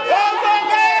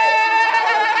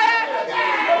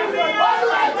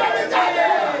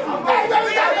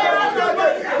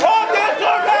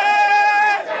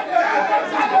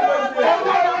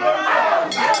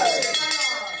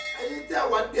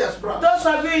 those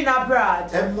of you in abroad,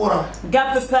 Ẹ múra.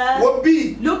 get prepared. Wo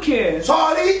bí. Look here.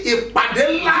 Sọ́ọ́rí ìpàdé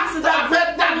ńlá This is tá a fẹ́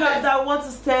that dàgbẹ́. that want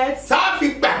to start Tá a fi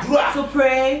gbàdúrà to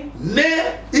pray ní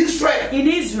Israel. in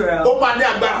Israel. Ó máa ní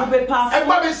agbára. Will be powerful.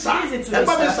 Ẹgbẹ́ mi sà. Listen to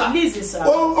Ẹgbẹ́ mi me, sir. sà. Listen, sir.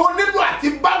 O nílò àti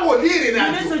bá wòlíì ìrìn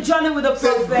You need àjò. to journey with the It's a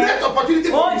great prophet. opportunity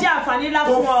Ó for jẹ́ you àǹfààní ńlá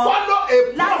to fún ọ follow a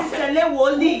láti prophet tẹ̀lé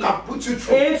wòlíì. who can put you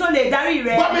through. Èyí tó lè darí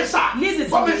rẹ̀. Gbọ́ mi sà. Listen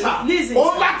to Gbọ́ mi me. sà. Listen. O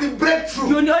láti break through.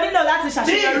 You nílò láti Ní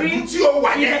ṣàṣeyọrí ìlú tí o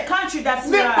wà in the yẹn. country that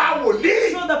you Nípa are.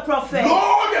 wòlíì. Through the prophet.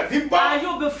 Lóòdì fi bọ́. And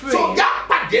you'll be free. So já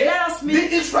pàdé Let us ní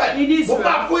meet Israel. in Israel. Mo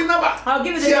máa fún iná bá. I'll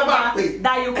give you the Tí ẹ bá number pè.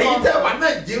 that you Èyí call. tẹ́ wà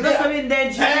Nàìjíríà. Those of you in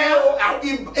Nigeria.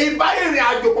 Ìbá ìrìn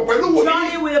àjò pọ̀ pẹ̀lú wòlíì.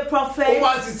 Journey with the prophet. Ó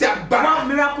máa ń ṣiṣẹ́ agbára. One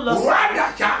miraculous.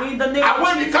 Rádàṣà. In the name of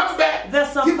Àwọn Jesus. nìkan bẹ.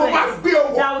 There's some Tí mo bá place gbé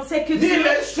owó. that will take you Ní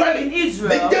ilẹ̀ to Israel. in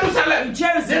Israel. Ní Jerusalem. In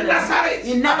Jerusalem. Ní Nazareth.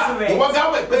 In Nazareth. Ìwọ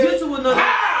gáwé pé. You too will know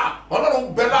that.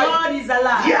 Ọlọ́run bẹ láyé. God is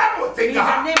alive. Yẹ́ mo ti In ga.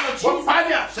 the name of Wọ́n Jesus, pa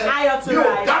ní àṣẹ. I authorize,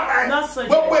 Yóò dábàá ẹ̀. not suggest.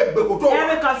 Gbogbo ìgbèkùn tó wà.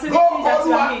 Every captivity that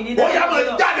you are in the Ó yá name of máa the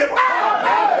Lord. jáde bọ̀.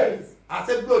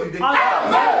 Àṣẹ gbé òdìdé.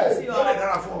 Yóò lè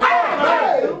dára fún ọ.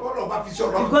 Ọlọ́run bá fi sí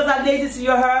ọlọ́run. Because I laid it to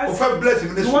your Mo heart. fẹ́ bless mi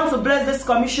ní You sùn. want to bless this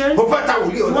commission. Mo fẹ́ ta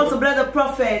wòlíì You want to ọ̀dọ́. bless the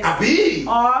prophet. Àbí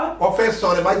Or ọ̀fẹ́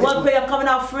sọ rẹ̀ bá you want to jẹ́ pay your coming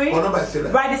out free. Ọ̀nà bá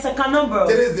ìṣẹ̀lẹ̀. Write this account number.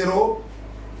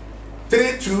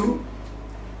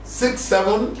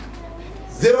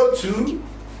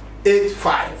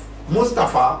 30-32-67-02-85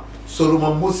 Mustapha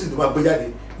Solomon Moses ló máa gbé jáde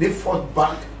ní First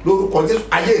Bank lórúkọ Jésù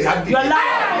ayé rẹ̀ á dìde. Your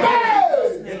life.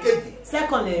 Èkejì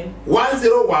Secondly,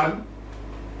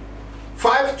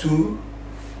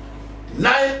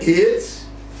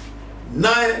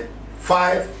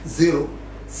 101-52-98-950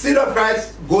 Cedar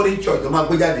Christ Golden Church ló máa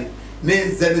gbé jáde ní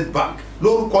Zenith Bank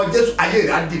lórúkọ Jésù ayé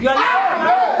rẹ̀ á dìde. your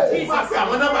life. Máa pe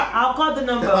àwọn nọ́mbà. I'll call the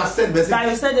number Then I'll send message. that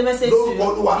you send the message Lórúkọ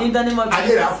Olúwa. to in the name of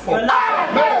Ayé rẹ̀ á Jesus. fọ́. Your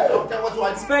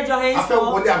life. Spread your hands Afẹ́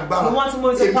wọlé agbára. You want to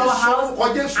move to Èmi powerhouse. sọ orúkọ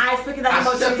Jésù. I speak in the name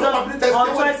of Àṣẹ Jesus. tó máa fi testimony.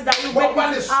 Authority that you Wọ́n break bá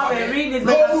lè it sọ out yẹn. and read it.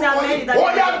 Lórúkọ Say amen in the Jésù. Ó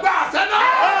name yá of gbà àṣẹ náà.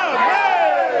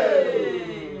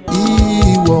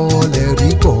 ìwọ lè rí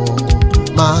bọ̀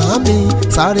màámi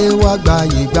sáré wá gba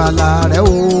ìgbàlà rẹ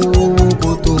o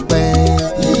kó tó pẹ́.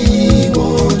 ìwọ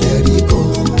lè rí bọ̀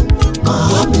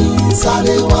màámi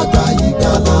sáré wá gba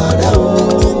ìgbàlà rẹ o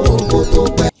kó tó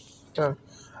pẹ́.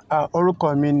 Orúkọ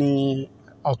mi ni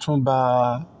Ọ̀túnba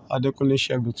Adékúnlé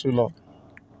Ṣẹ́gun Túlọ̀.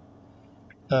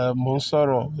 Mo ń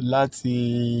sọ̀rọ̀ láti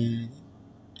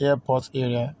airport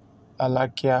area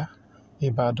Alákíá,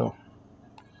 Ìbàdàn.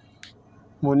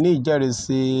 Mo ní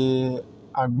ìjẹ́rìísí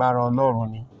agbára Ọlọ́run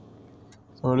ni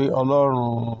torí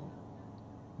Ọlọ́run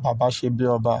bàbá ṣe bí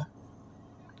ọba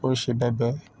tó ń ṣe bẹbẹ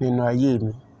nínú ayé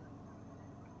mi.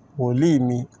 Wòlíì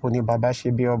mi ò ní bàbá ṣe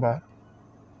bí ọba.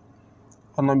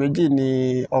 Ọ̀nà méjì ni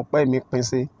ọpẹ́ mi pín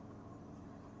sí.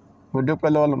 Mo dúpẹ́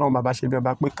lọ́wọ́ Ọlọ́run bàbá ṣe bí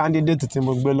ọba pé candidate tí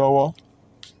mo gbé lọ́wọ́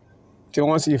tí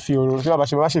wọ́n sì fi òróró tí bàbá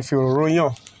ṣe fi òróró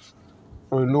yàn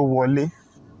òun ló wọlé.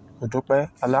 Mo dúpẹ́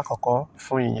alákọ̀ọ́kọ́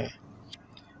fún ìyẹn.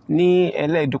 Ní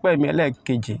ìdúpẹ́ mi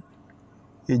ẹlẹ́ẹ̀kejì,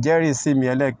 ìjẹ́rìísí mi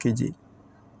ẹlẹ́ẹ̀kejì,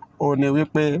 ó ní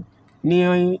wípé ní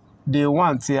day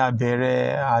one tí a bẹ̀rẹ̀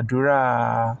àdúrà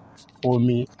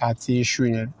omi àti iṣu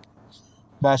yẹn,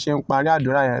 bá a ṣe ń parí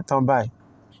àdúrà yẹn tán báyìí,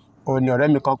 ó ní ọ̀rẹ́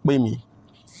mi kan pè mí.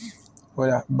 Ó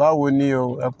yá, báwo ni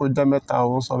o, ẹ kú ọjọ́ mẹ́ta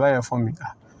o, ń sọ báyẹn fún mi.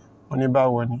 Ó ní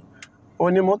báwo ni. Ó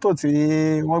ní mọ́tò tí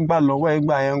wọ́n gbà lọ́wọ́ ẹ̀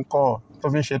gbà yẹn ń kọ́ tó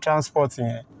fi ń ṣe transport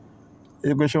yẹn.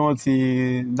 Pé ṣé wọ́n ti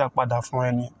dá padà fún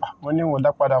ẹni. Mo ní wọ́n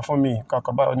dá padà fún mi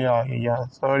kankan báwo ni ìyá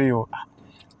sorry o.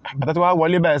 Àgbàtà tí wọ́n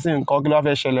wọlé báyìí sí nǹkan kí ló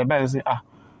fẹ́ ṣẹlẹ̀ báyìí sí.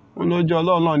 Wọ́n lójú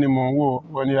Ọlọ́run náà ni mò ń wò.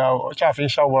 Wọ́n ní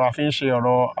ṣàfihàn ṣàwòrán àfi ń ṣe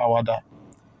ọ̀rọ̀ àwàdà.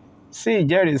 Sí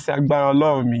ìjẹ́rìísí agbára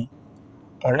Ọlọ́run mi,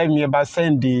 ọ̀rẹ́ mi ẹ bá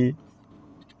sẹ́ǹdì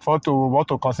fọ́tò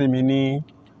mọ́tò kan sí mi ní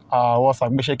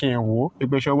WhatsApp pé ṣé kí n wò ó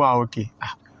pé ṣé ó wà òkè.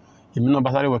 Èmi náà bá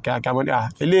sáré wò kíákíá mo ní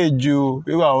eléyìí ju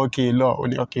wíwà òkè lọ. Ó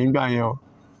ní òkè ń gbà yẹn o.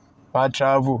 Wá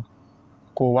travel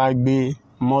kó wá gbé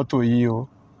mọ́tò yìí o.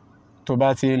 Tó bá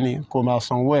ti ní kó máa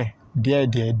sanwó ẹ̀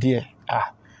díẹ̀.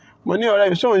 Mo ní ọ̀rẹ́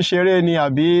mi ṣé òun ṣeré ni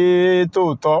àbí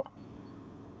tòótọ́?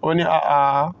 Ó ní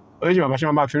oríṣi bàbá ṣe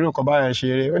máa fi irú nǹkan báyẹn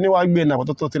ṣeré. Ó ní wá gbé náà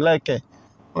tó ti láìkẹ̀.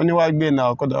 Ó ní wá gbé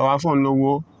náà kó wá fún òun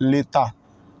lówó later.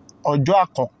 Ọjọ́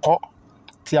àkọ́kọ́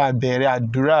tí a bẹ̀rẹ̀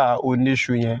àdúrà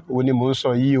oníṣu yẹn, òun ni mò ń sọ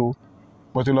yìí o.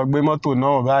 Mo ti lọ gbé mọ́tò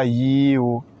náà báyìí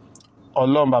o.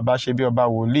 Ọlọ́run bàbá ṣe bí ọba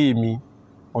wòlíì mi.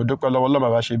 Mo dúpẹ́ lọ́wọ́ Ọlọ́run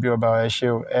bàbá ṣe bí ọba ẹ ṣé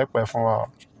o, ẹ pẹ́ fún wa o.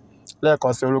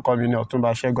 Lẹ́ẹ̀kan sí orúkọ mi ni Ọ̀túnba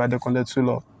Ṣẹ́gun Adékúnlé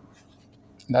Túlọ̀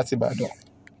láti Ìbàdàn.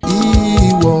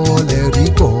 Ìwọ lè rí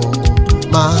bọ̀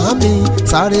màámi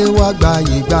sáré wá gba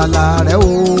ìgbàlà rẹ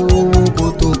o kó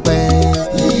tó pẹ́.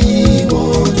 Ìwọ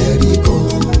lè rí bọ̀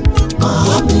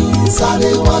màámi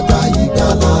sáré wá gba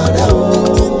ìgbàlà rẹ o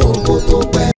kó tó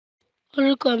pẹ́.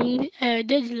 Orúkọ mi ní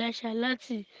Ayọ̀dèjì Láṣà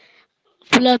láti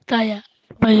Fúlọ́tàyà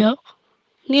Ọ̀yọ́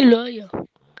nílùú Ọ̀yọ́.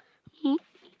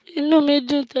 Inú mi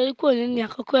dùn torí kò ní ní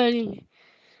àkọ́kọ́ ẹ̀rí mi.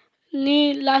 Ní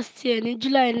last year ní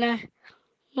July 9,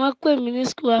 wọ́n pè mí ní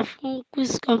school wa fún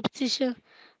quiz competition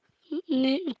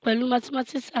pẹ̀lú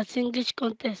mathematics àti English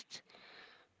contest.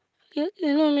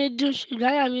 Inú mi dùn ṣùgbọ́n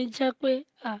àyà mi jẹ́ pé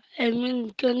ẹ̀mí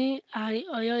nìkan ní àárín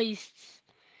Ọ̀yọ́ East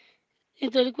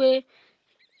nítorí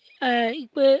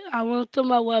pé àwọn tó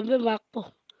máa wà bẹ́ẹ̀ máa pọ̀.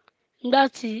 Nígbà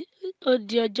tí ó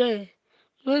di ọjọ́ yẹn,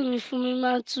 wọ́n mi fún mi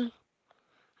máńtù.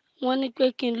 Wọ́n ní pé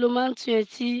kí n lo máńtù yẹn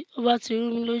tí ó bá ti rú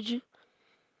mi lójú.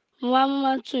 Mo wá mú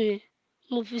máńtù yẹn,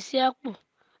 mo fi sí àpò.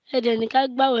 Ẹ̀dẹ̀ ní ká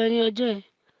gbàwẹ̀ ní ọjọ́ yẹn.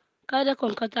 Ká dẹ́kun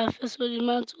nǹkan tá a fẹ́ sórí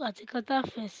máńtù àti nǹkan tá a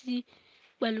fẹ́ sí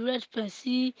pẹ̀lú red pen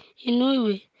sí inú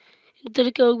ìwé.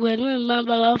 Nítorí pé gbogbo ẹ̀mí mi máa ń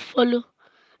bá wa follow.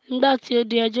 Nígbà tí ó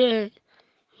di ọjọ́ yẹn,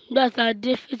 nígbà tá a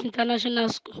dé Faith International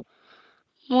School,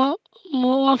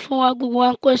 wọ́n fún wa gbogbo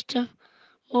one question.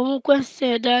 Mo mú question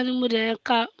yẹn dání, mo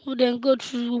dẹ̀ ń go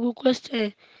through gbogbo question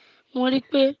yẹn. Mo rí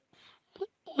pé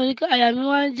àyà mi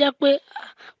wá ń já pé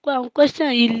àwọn question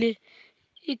yìí le.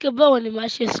 Ike báwo ni màá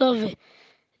ṣe solve ẹ̀.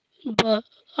 But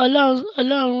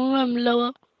Ọlọ́run ràn mí lọ́wọ́.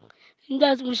 Nígbà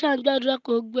tí mo ṣáà ń gbàdúrà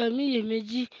kó gbọ́ ẹ̀mí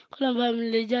iyèméjì kó lọ́n bá mi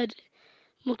lè jáde.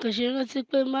 Mo kàn ṣe rántí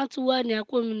pé máńtù wà ní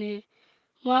àpò mi nìyẹn.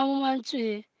 Mo á mú máńtù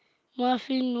yẹn, mo á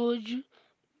fi nu ojú.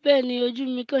 Bẹ́ẹ̀ ni ojú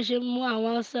mi kàn ṣe mú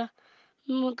àwọn answer.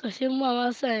 Mo kàn ṣe mú àwọn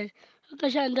answer yẹn. Ó kàn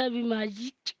ṣáà ń dàbí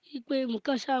magic pé mo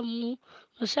ṣáà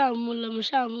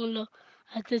mú lọ.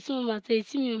 Àti tí mo mọ̀ àti èyí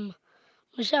tí mi ò mọ̀.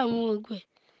 Mo ṣáà mú gbogbo ẹ̀.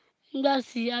 Nígbà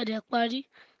tí a dẹ̀ parí,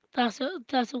 tá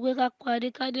a sọ pé ká parí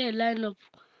ká dẹ̀ line up,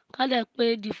 ká dẹ̀ pé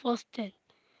the first 10.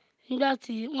 Nígbà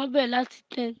tí wọ́n bẹ̀rẹ̀ láti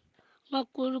 10, wọ́n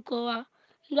kọ orúkọ wa.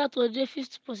 Nígbà tó dé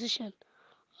 5th position,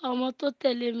 ọmọ tó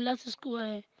tẹ̀lé mi láti school wa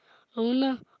yẹn, òun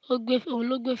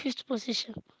ló gbé 5th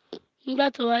position. Nígbà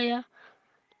tó wá yá,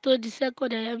 tó di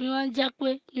second, àyà mi wá ń já pé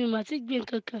mi ò mà tí gbé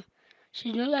nǹkan kan.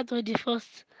 Ṣùgbọ́n nígbà tó di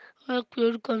first, wọ́n pe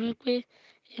orúkọ mi pé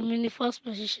èmi ni first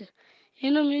position.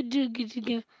 Inú mi dùn gidi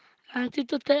gan.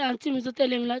 Àǹtí mi tó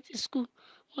tẹ̀lé mi láti school,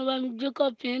 wọ́n bá mi gbé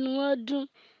cup yẹn, inú wọn dùn.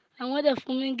 Àwọn dẹ̀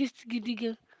fún mi gift gidi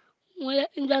gan.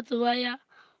 Nígbà tó wá yá,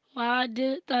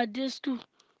 tá a dé school.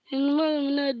 Inú mọ́mì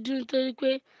mi náà dùn torí pé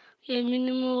èmi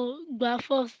ni mo gba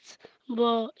first.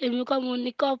 But èmi kọ́ mo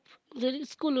ní cup torí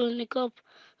school ò ní cup.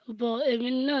 But èmi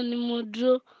náà ni mo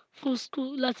dúró fún school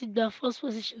láti gba first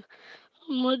position.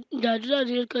 Mo gbàdúrà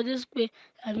ní orúkọ Jésù pé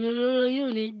àmì òróró yìí ò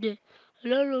ní gbẹ.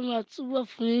 Ọlọ́run máa túbọ̀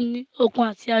fún yín ní okun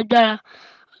àti agbára.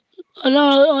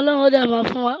 Ọlọ́run dẹ̀ máa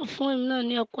fún èmi náà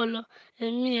ní ọpọlọ.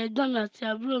 Èmi, ẹ̀gbọ́n mi àti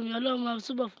àbúrò mi, Ọlọ́run máa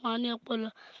túbọ̀ fún wa ní ọpọlọ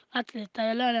láti lè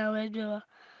tayọ láàrin àwọn ẹgbẹ́ wa.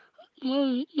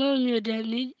 Mọ́mì mi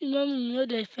ò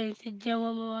dẹ̀ fẹ̀yìntì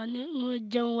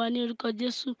jẹun wa ní orúkọ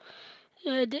Jésù.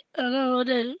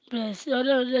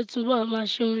 Ọlọ́run dẹ̀ túbọ̀ máa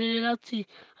ṣe ohun rere láti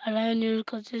ara yín ní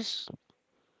orúkọ Jésù.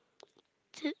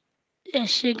 Ẹ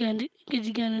ṣé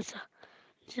gidi gan ni sà.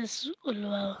 Jésù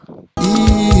Olúwa wa.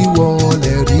 Ìwọ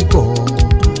lè rí bọ̀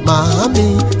màámi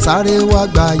sáré wá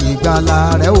gba ìgbàlà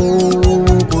rẹ o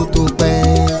kó tó pẹ́.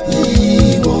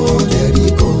 Ìwọ lè rí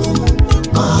bọ̀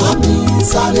màámi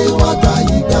sáré wá gba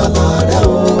ìgbàlà rẹ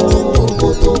o kó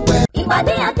tó pẹ́.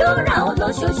 Ìpàdé àdúrà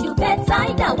olóṣooṣù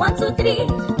Bẹ́táídà 123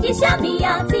 iṣẹ́ mi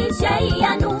àti iṣẹ́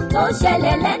ìyanu tó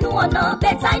ṣẹlẹ̀ lẹ́nu ọ̀nà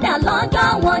Bẹ́táídà lọ́jọ́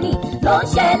wọn ni ló ń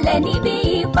ṣẹlẹ̀ níbi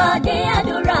ìpàdé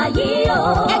àdúrà yìí o.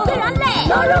 Ẹgbẹ́ránlẹ̀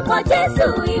lórúkọ Jésù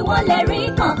ìwọlẹ̀ rí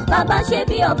kan bàbá ṣe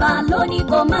bí ọba lónìí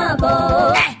kò máa bọ̀.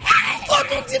 Ó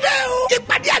tún ti dẹ́ o.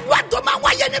 Ìpàdé àdúrà tó máa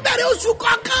wáyé níbẹ̀rẹ̀ oṣù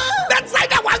kọ̀ọ̀kan.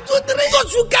 Bẹ́táídà 123.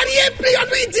 Oṣù kẹrin April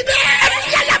ọdún yìí ti dẹ́.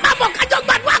 Ẹ̀fíyàyà máa bọ̀ kájọ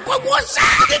gbàdúrà kọ́gbọ́n ọ̀sà.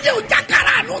 Dídé òjà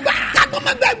kára àánú gbà.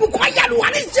 Jagunmọ̀gbẹ́ ìbùkún ayélujára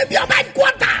ní ṣebí ọba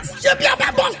headquarters. Ṣebí ọba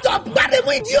bus stop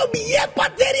gbàdémù ìdí omi yẹ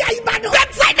pọ́tẹ́rì Ìbàdàn.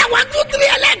 Bẹ́táídà 123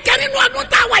 ẹlẹ́kẹ́ nínú ọdún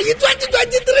tá a wà yìí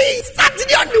 2023.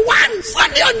 Saturday on the 1,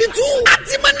 Sunday on the 2,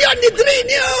 àti Monday on the 3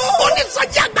 ni o.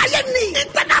 Onísọjí àgbáyé ni.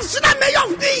 International Mayor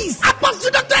of Peace.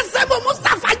 Apostle Dr. Sebo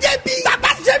Mustapha JB.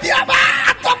 Bàbá ṣebí ọba.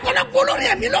 Àtọ̀pọ̀lọpọ̀ olórí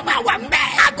ẹ̀mí ló máa wà ńbẹ̀.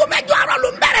 Aago mẹ́jọ àárọ̀ ló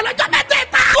ń bẹ̀rẹ̀ lọ́jọ́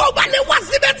mẹ́tẹ̀ẹ̀ta. Kó o bá lè wá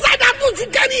sí Bẹ́táídà tó oṣù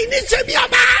kẹrin ní ṣebí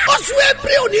ọba. Oṣù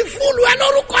April ò ní fúlù ẹ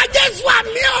lórúkọ Jésù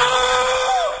àmì o.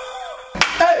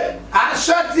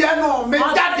 Aṣọ ti ẹnu mi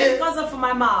jáde.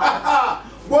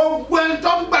 Gbogbo ẹni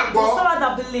tó ń gbàgbọ́.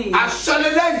 Aṣọ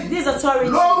lélẹ́yìn.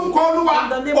 Lórúkọ Olúwa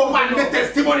ó máa ní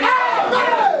testimony.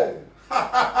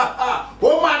 Ó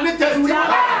máa ní testimony.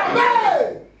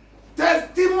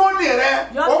 Testimony rẹ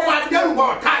ó máa dẹ́rù bọ̀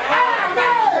ọ̀tá rẹ.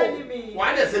 Wà á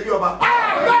dẹ̀ ṣe bí ọba.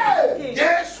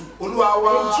 Jésù Olúwa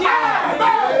wa.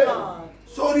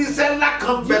 Sórí iṣẹ́ ńlá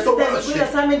kan bẹ̀ tó gbọ́dọ̀ ṣe.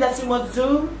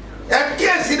 Ẹ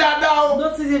kíyèsí dáadáa o.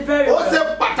 Notice it very Ó well. ṣe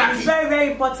pàtàkì. It's very, very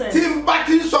important. Tí n bá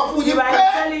ti ń sọ fún yín If I pé am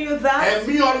telling you that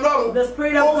ẹ̀mí Ọlọ́run the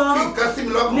Spirit of ó fi God nǹkan sí mi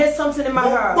lọ́kàn. laid something in my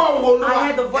heart, Mo gbọ́ ohùn Olúwa, I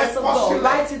heard the voice ẹ of kọ God. sílẹ̀.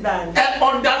 Write it down. Ẹ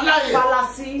underline.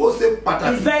 Fallacy Ó ṣe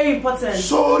pàtàkì. is very important.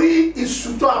 Sórí iṣu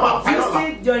tó a máa fi You lọ́la.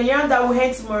 see, your yam that will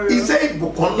hang tomorrow. Iṣẹ́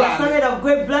ìbùkún ńlá It's something of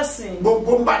great blessing.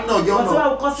 gbogbo ń bá náà jọ Whatever náà.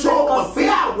 will consider Sọ because mọ̀ pé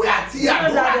àwẹ̀ àti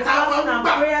àdúrà that the tá a máa fasting ń and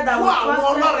gbà prayer that fún we àwọn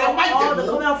fasted ọlọ́rẹ̀ for all the májèmú.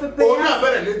 covenant of Òun náà prayers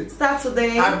bẹ̀rẹ̀ lónìí. start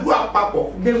today. Àdúrà papọ̀.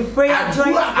 The prayer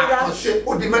joined Àdúrà together, àkànṣe ó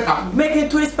di mẹ́ta. making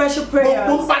 3 special prayers.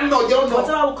 Gbogbo ń bá náà jọ náà.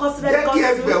 Whatever will consider Jẹ́ kí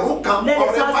because ẹgbẹ̀rún kan let the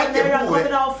ọ̀rẹ́ thousand naira májèmú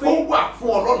covenant rẹ̀ ó offering wà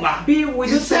fún ọlọ́la. be with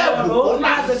you Iṣẹ́ tomorrow. ìbùkún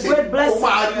náà That's a ṣe great ó blessing.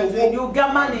 máa rí owó. You get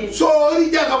money. Sórí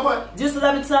jẹ́ kan fún ẹ. Just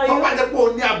let me tell you, Ọba jẹ́ pé o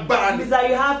ní agbára ni. is that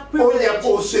you have Ó yẹ kó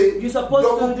o privilege. ṣe You're supposed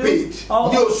double to paid do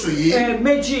ní oṣù yìí.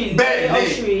 méjì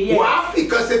Bẹ́ẹ̀ ni wàá fi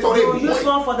kan ṣe tọrẹ You ìbùkún use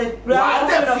one for the Wà á dẹ̀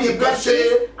offering of fi the nǹkan ṣe blessing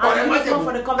ọ̀rẹ́ and use one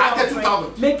for the covenant májèmú. Á jẹ́ offering. 2,000.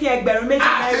 Making ẹgbẹ̀rún méjì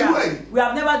Àṣewò naira. ẹ̀yìn. We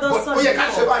have never done But ó something yẹ ká ṣe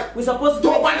before. báyìí. We're supposed to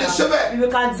Tó do it bá lè ṣe now. bẹ́ẹ̀, If we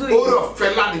can do oore it. ọ̀fẹ́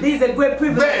lánìí. This is a great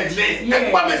privilege. Bẹ́ẹ̀ ni ẹ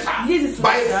gbọ́ mi sà. This is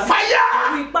By fire,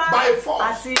 by force,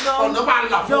 àti iná. ọ̀nà máa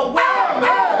là fún Your ọ. way.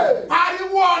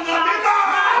 Pariwo ọ̀nà nínú.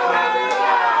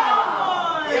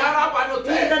 Yàrá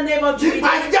Bàdótẹ́. In the name of Jesus.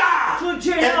 Ìpàjà. Through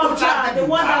Jesus of God, the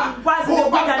one that rises in the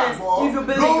wilderness. If you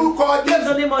believe, Lórúkọ in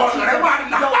the name of Jésù, ọ̀nà rẹ̀ máa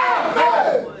là. Jesus.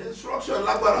 Instruction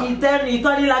lágbára.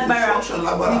 Ìtọ́ni lágbára. Instruction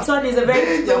lágbára. Ìtọ́ni is a very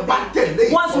Béèyàn bá tẹ̀lé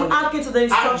ìtọ́ni. Once you anchor to the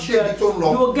instruction, Á débi tó ń lọ.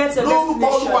 you will get your Lórúkọ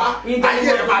destination. Olúwa, In the ayé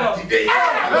name rẹ̀ of máa the Lord. dìde.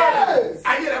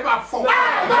 Ayé rẹ̀ máa fọ́.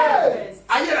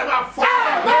 Ayé rẹ̀ máa fọ́.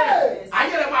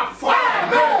 Ayé rẹ̀ máa fọ́.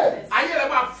 Ayé rẹ̀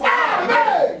máa fọ́.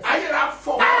 Ayé rẹ̀ á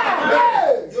fọ́.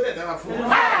 Yóò dẹ̀ dára fún wa.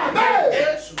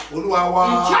 Jésù Olúwa wa.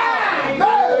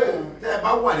 Tẹ́ ẹ bá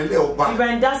wà nílẹ̀ ọba. If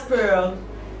you're in that spirit,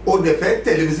 O dẹ̀ fẹ́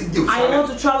tẹ̀lé mi sí and you Jerusalem. want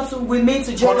to travel with me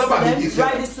to Jerusalem, write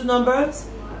these 2 numbers.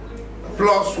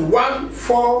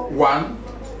 +141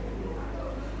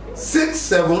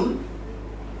 67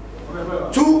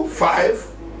 25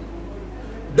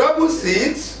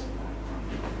 66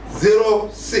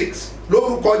 06.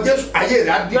 Lórúkọ Jésù ayé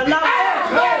rẹ̀ á Your dìde. love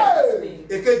is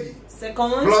Èkejì.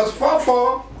 second,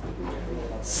 +44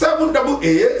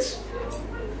 788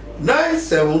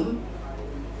 97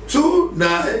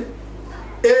 29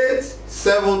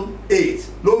 878.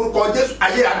 Lórúkọ Jésù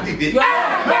ayé rẹ̀ á dìde.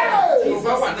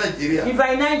 Yorùbá wà Nàìjíríà. if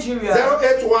you're in Nigeria,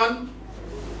 081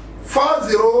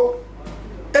 40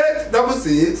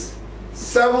 866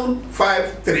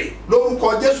 753.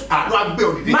 Lórúkọ Jésù àánú agbé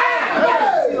òdìdí.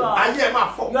 Ayé ẹ máa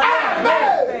fọ́.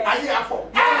 Ayé ẹ á fọ́.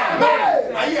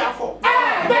 ayé afọ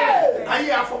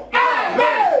ayé afọ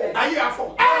ayé afọ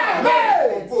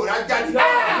ògo rẹ̀ jáde wà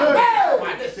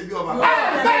á dẹ̀ ṣe bí ọba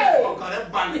ọkàn rẹ̀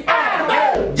balẹ̀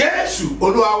Jésù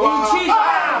Olúwa wa.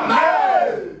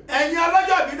 ẹ̀yin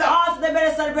ọlọ́jọ́ bí dà. All the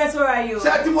better celebrate, where are you?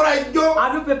 ṣé ti múra ijó.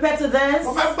 Have you prepared to dance?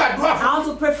 mo fẹ́ gbàdúrà fún. I want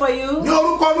to pray for you. ní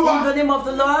orúkọ Olúwa. In the name of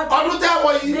the Lord. ọdún tẹ́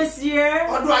wọ yìí. This year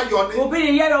ọdún ayọ̀ ni. will be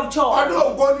the year of joy. ọdún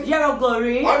ògo ni. Year of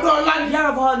glory. ọdún ọlá ni. Year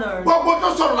of honor. gbogbo tó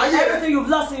sọ̀rọ̀ láyé rẹ̀. Everything you've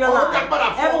lost in your life.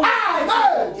 Everyone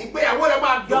ìgbéyàwó rẹ̀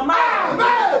máa dùn. your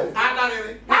marriage.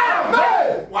 adárinrin.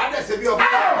 wà á dẹ̀ ṣe bí ọba.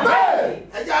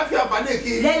 ẹ jẹ́ àfi àǹfààní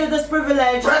kí. Let you this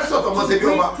privilege Precious ọmọ ṣe bí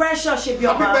ọba. Precious ṣe bí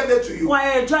ọba. Happy birthday to you.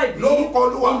 Choir joy be. lórúkọ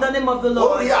Olúwa. In the name of the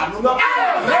Lord. lórí àánú.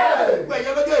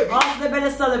 gbẹ̀yẹ lọ́jọ́ ìbí. All the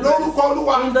better celebrate. lórúkọ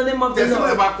Olúwa. In the name of the Lord.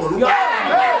 tẹ̀síwọ̀n máa kọ̀ lórúkọ.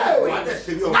 wà á dẹ̀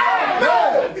ṣe bí ọba.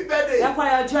 Happy birthday. That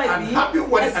choir joy and be. happy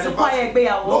wedding It's the choir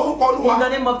ìgbéyàwó. lórúkọ Olúwa. In the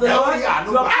name of the Lord. lórí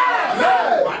àánú. wà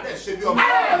á dẹ̀ ṣe bí ọba.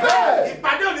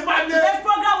 ìpàdé òní máa ní. Today's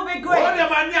program will be great. ó lè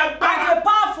máa ní agbára. And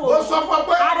powerful. ó sọ fún ọ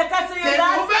pé. And the castle you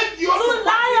that two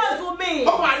lions will meet.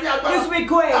 ó máa ní agbára. This will be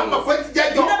great. àmọ̀ pé ti jẹ́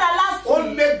jọ. You know that last ó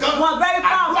week le gan. was very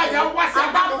powerful. àdúrà yẹn wá sí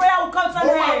And that prayer will come to an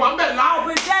ó wà wà end. mẹ́ la. I'll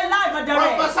be there live and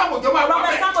direct. Professor Mojo máa wà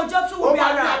Prophet mẹ́. Samuel Jotu will be ó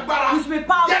máa ní around. agbára. This will be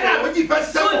powerful. jẹ́nà méjì fẹ́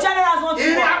sẹ́wọ̀n. Two generals want to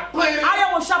ìrìn war. àpẹẹrẹ. Iron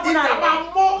will sharpen ìjà máa iron.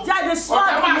 mú. That the sword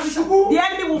ọ̀tá máa will ṣubú. the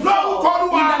enemy will lórúkọ fall.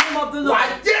 Olúwa. In the name of the Lord. wà á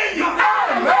jẹ́ èèyàn.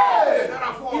 dára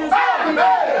fún It ọ. is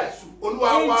good. Olúwa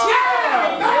In wa.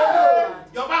 Jesus' name.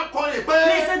 Ìjọba ń kọrin pé.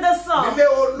 Listen the song. ilé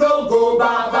ológo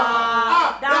Bàbá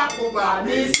dákun bà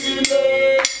mí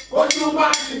sílé. ojú bá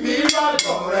ti mí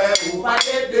lọ́dọ̀ rẹ̀ ò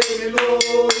fàdédé mi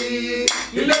lórí.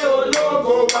 ilé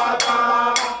ológo bàbá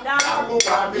dákun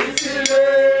bà mí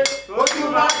sílé. ojú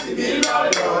bá ti mí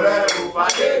lọ́dọ̀ rẹ̀ ò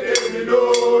fàdédé mi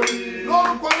lórí.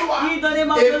 lórúkọ Olúwa. In the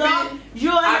name of the Lord.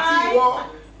 You and àti I. ìwọ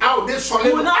a ò dé sọ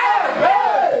lẹ́nu. will not.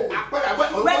 àpẹẹrẹ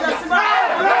àgbẹ̀ Where's the silver?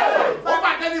 ó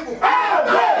bá dé níbù.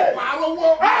 wà á rówó.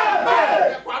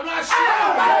 ẹ̀kọ́ àná àṣì.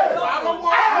 wà á rówó.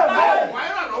 wà á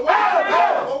ìrànlọ́wọ́.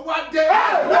 owó adé.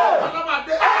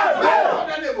 ọlọ́mọdé.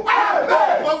 ọdẹ níbù.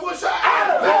 gbogbo ṣẹ́.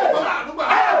 ọlọ́ àdúgbò.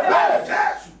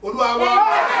 Jésù Olúwa wa.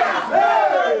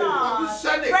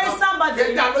 Praise somebody.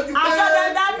 Get down, lójú pé. After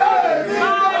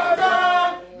that,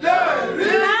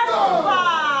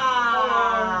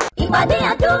 ìpàdé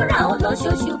àdúrà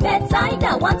olóṣooṣù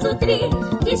bẹ́táìdà 123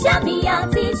 iṣẹ́ mi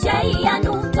àti iṣẹ́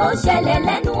ìyanu tó ṣẹlẹ̀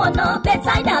lẹ́nu ọ̀nà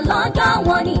bẹ́táìdà lọ́jọ́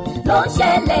wọn ni ló ń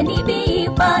ṣẹlẹ̀ níbi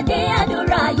ìpàdé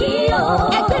àdúrà yìí o.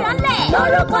 ẹgbẹ́ra lẹ̀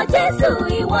lórúkọ Jésù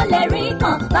ìwọlẹ̀ rí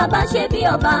kan bàbá ṣe bí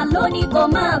ọba lónìí kó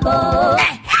máa bọ̀.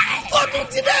 ó tún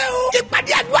ti dẹ́ o.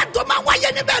 ìpàdé àdúrà tó máa wáyé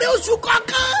níbẹ̀rẹ̀ oṣù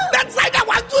kọ̀ọ̀kan. bẹ́tísáìdà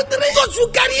 123. oṣù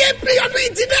kẹrin april ọdún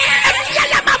yìí ti dẹ́.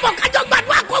 ẹ̀fíyàyà máa bọ̀ kájọ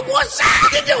gbàdúrà kọ́gbọ́n ọ̀sẹ̀.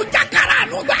 dídé ò jákàrà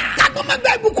àánú gbà.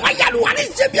 kágbọ́mọgbẹ́ ibùkún ayélujára ní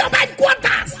ṣebí ọba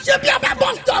headquarters. ṣebí ọba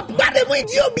bus stop gbàdémù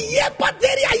ìdí omi airport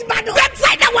area Ìbàdàn.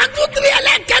 bẹ́tísáìdà 123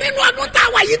 ẹlẹ́kẹ́ nínú ọdún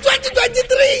táwa yìí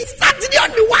 2023. Saturday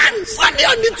on the 1, Sunday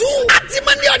on the 2, àti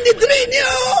Monday on the 3 ni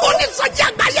o. onísọjí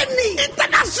àgbáyé ni.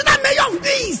 international mayor of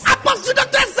peace. Apostle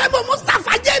Dr. Sebo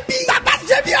Mustapha JB. bàbá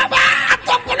ṣebí ọba.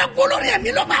 àtọkọlọpọ olórí ẹ̀mí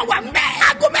ló máa wà mbẹ́.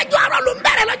 aago mẹ́jọ àárọ̀ ló ń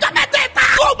bẹ̀rẹ̀ lọ́jọ́ mẹ́tẹ̀ẹ̀ta.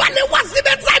 tó o bá lè wá sí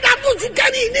bẹ́tísáìdà tó oṣù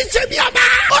kẹrin ní ṣebí ọba.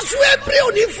 oṣù april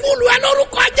ní fúlù ẹ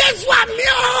lórúkọ Jésù àmì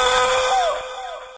ọ́.